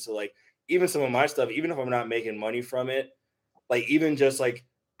from you. So like even some of my stuff, even if I'm not making money from it, like even just like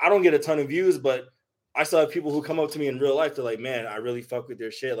I don't get a ton of views, but I still have people who come up to me in real life. They're like, man, I really fuck with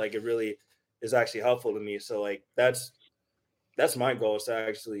your shit. Like it really is actually helpful to me. So like that's my goal, is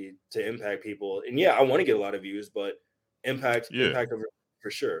to impact people. And yeah, I want to get a lot of views, but impact over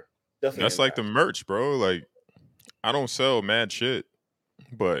for sure. Definitely. That's like the merch, bro. Like I don't sell mad shit,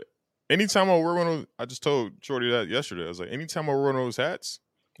 but anytime I wear one of those, I just told Shorty that yesterday. I was like, anytime I wear one of those hats,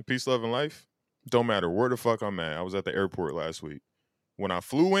 peace, love, and life, don't matter where the fuck I'm at. I was at the airport last week. When I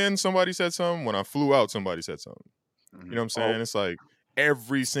flew in, somebody said something. When I flew out, somebody said something. You know what I'm saying? It's like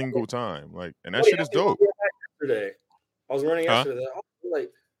every single time. Like, and that shit is dope. Yesterday, I was wearing yesterday.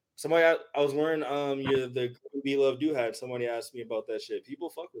 Like somebody, I was wearing the Be Love Do hat. Somebody asked me about that shit. People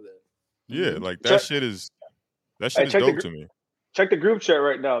fuck with it. Yeah, like that shit is dope to me. Check the group chat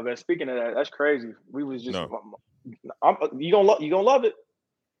right now, man. Speaking of that, that's crazy. We was just you gonna love it.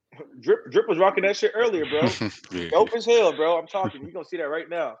 Drip was rocking that shit earlier, bro. Dope as hell, bro. I'm talking. You gonna see that right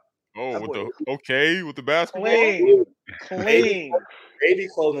now. Oh, with the basketball. Clean. Baby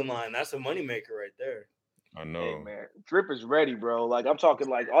clothing line. That's a moneymaker right there. I know. Hey, man. Drip is ready, bro. Like I'm talking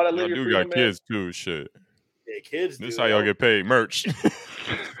like all that. Y'all do got kids too, shit. Yeah, kids. This how y'all get paid. Merch.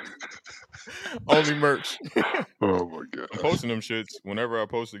 Only merch. Oh my god. I'm posting them shits whenever I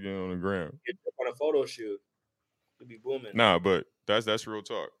post again on the gram. Get on a photo shoot. It'd be booming. Nah, but that's real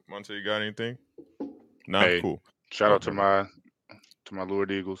talk. Monte, you got anything? Nah, cool. Shout out to my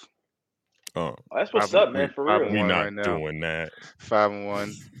Lord Eagles. Oh, that's what's up, man. For real, we not doing that.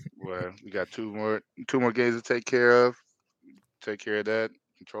 5-1. Well, we got two more games to take care of. Take care of that.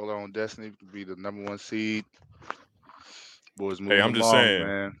 Control our own destiny. Be the number 1 seed. Boys moving I'm just along, saying,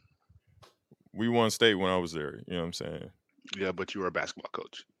 man. We won state when I was there. You know what I'm saying? Yeah, but you were a basketball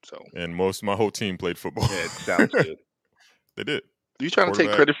coach, so. And my whole team played football. Yeah, it sounds good. They did. You trying to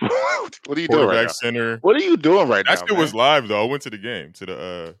take credit for what are you doing right now? Center. What are you doing right now? That shit was live though. I went to the game,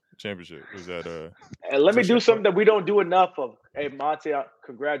 to championship? Was that And let me do something that we don't do enough of. Hey, Monte,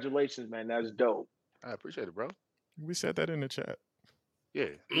 congratulations, man. That's dope. I appreciate it, bro. We said that in the chat. Yeah,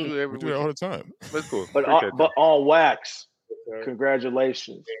 we do it every We do week. that all the time. That's cool. But on wax,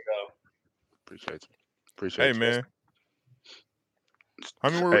 congratulations. Appreciate you. Appreciate Hey, you. man. How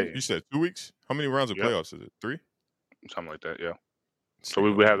many more? You said 2 weeks? How many rounds of playoffs is it? 3? Something like that, yeah. So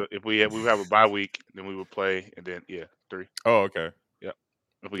we would have if we have a bye week, then we would play, and then 3. Oh, okay. Yeah.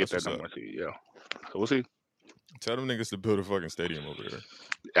 If we get that number, yeah. So we'll see. Tell them niggas to build a fucking stadium over there.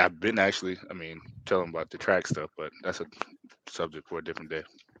 I've been actually. I mean, tell them about the track stuff, but that's a subject for a different day.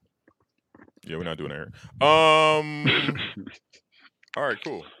 Yeah, we're not doing that here. All right,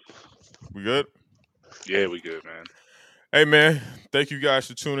 cool. We good? Yeah, we good, man. Hey, man, thank you guys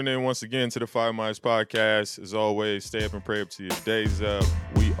for tuning in once again to the 5 Miles Podcast. As always, stay up and pray up to your days up.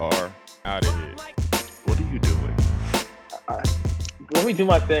 We are out of here. What are you doing? Let me do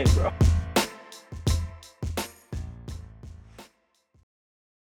my thing, bro.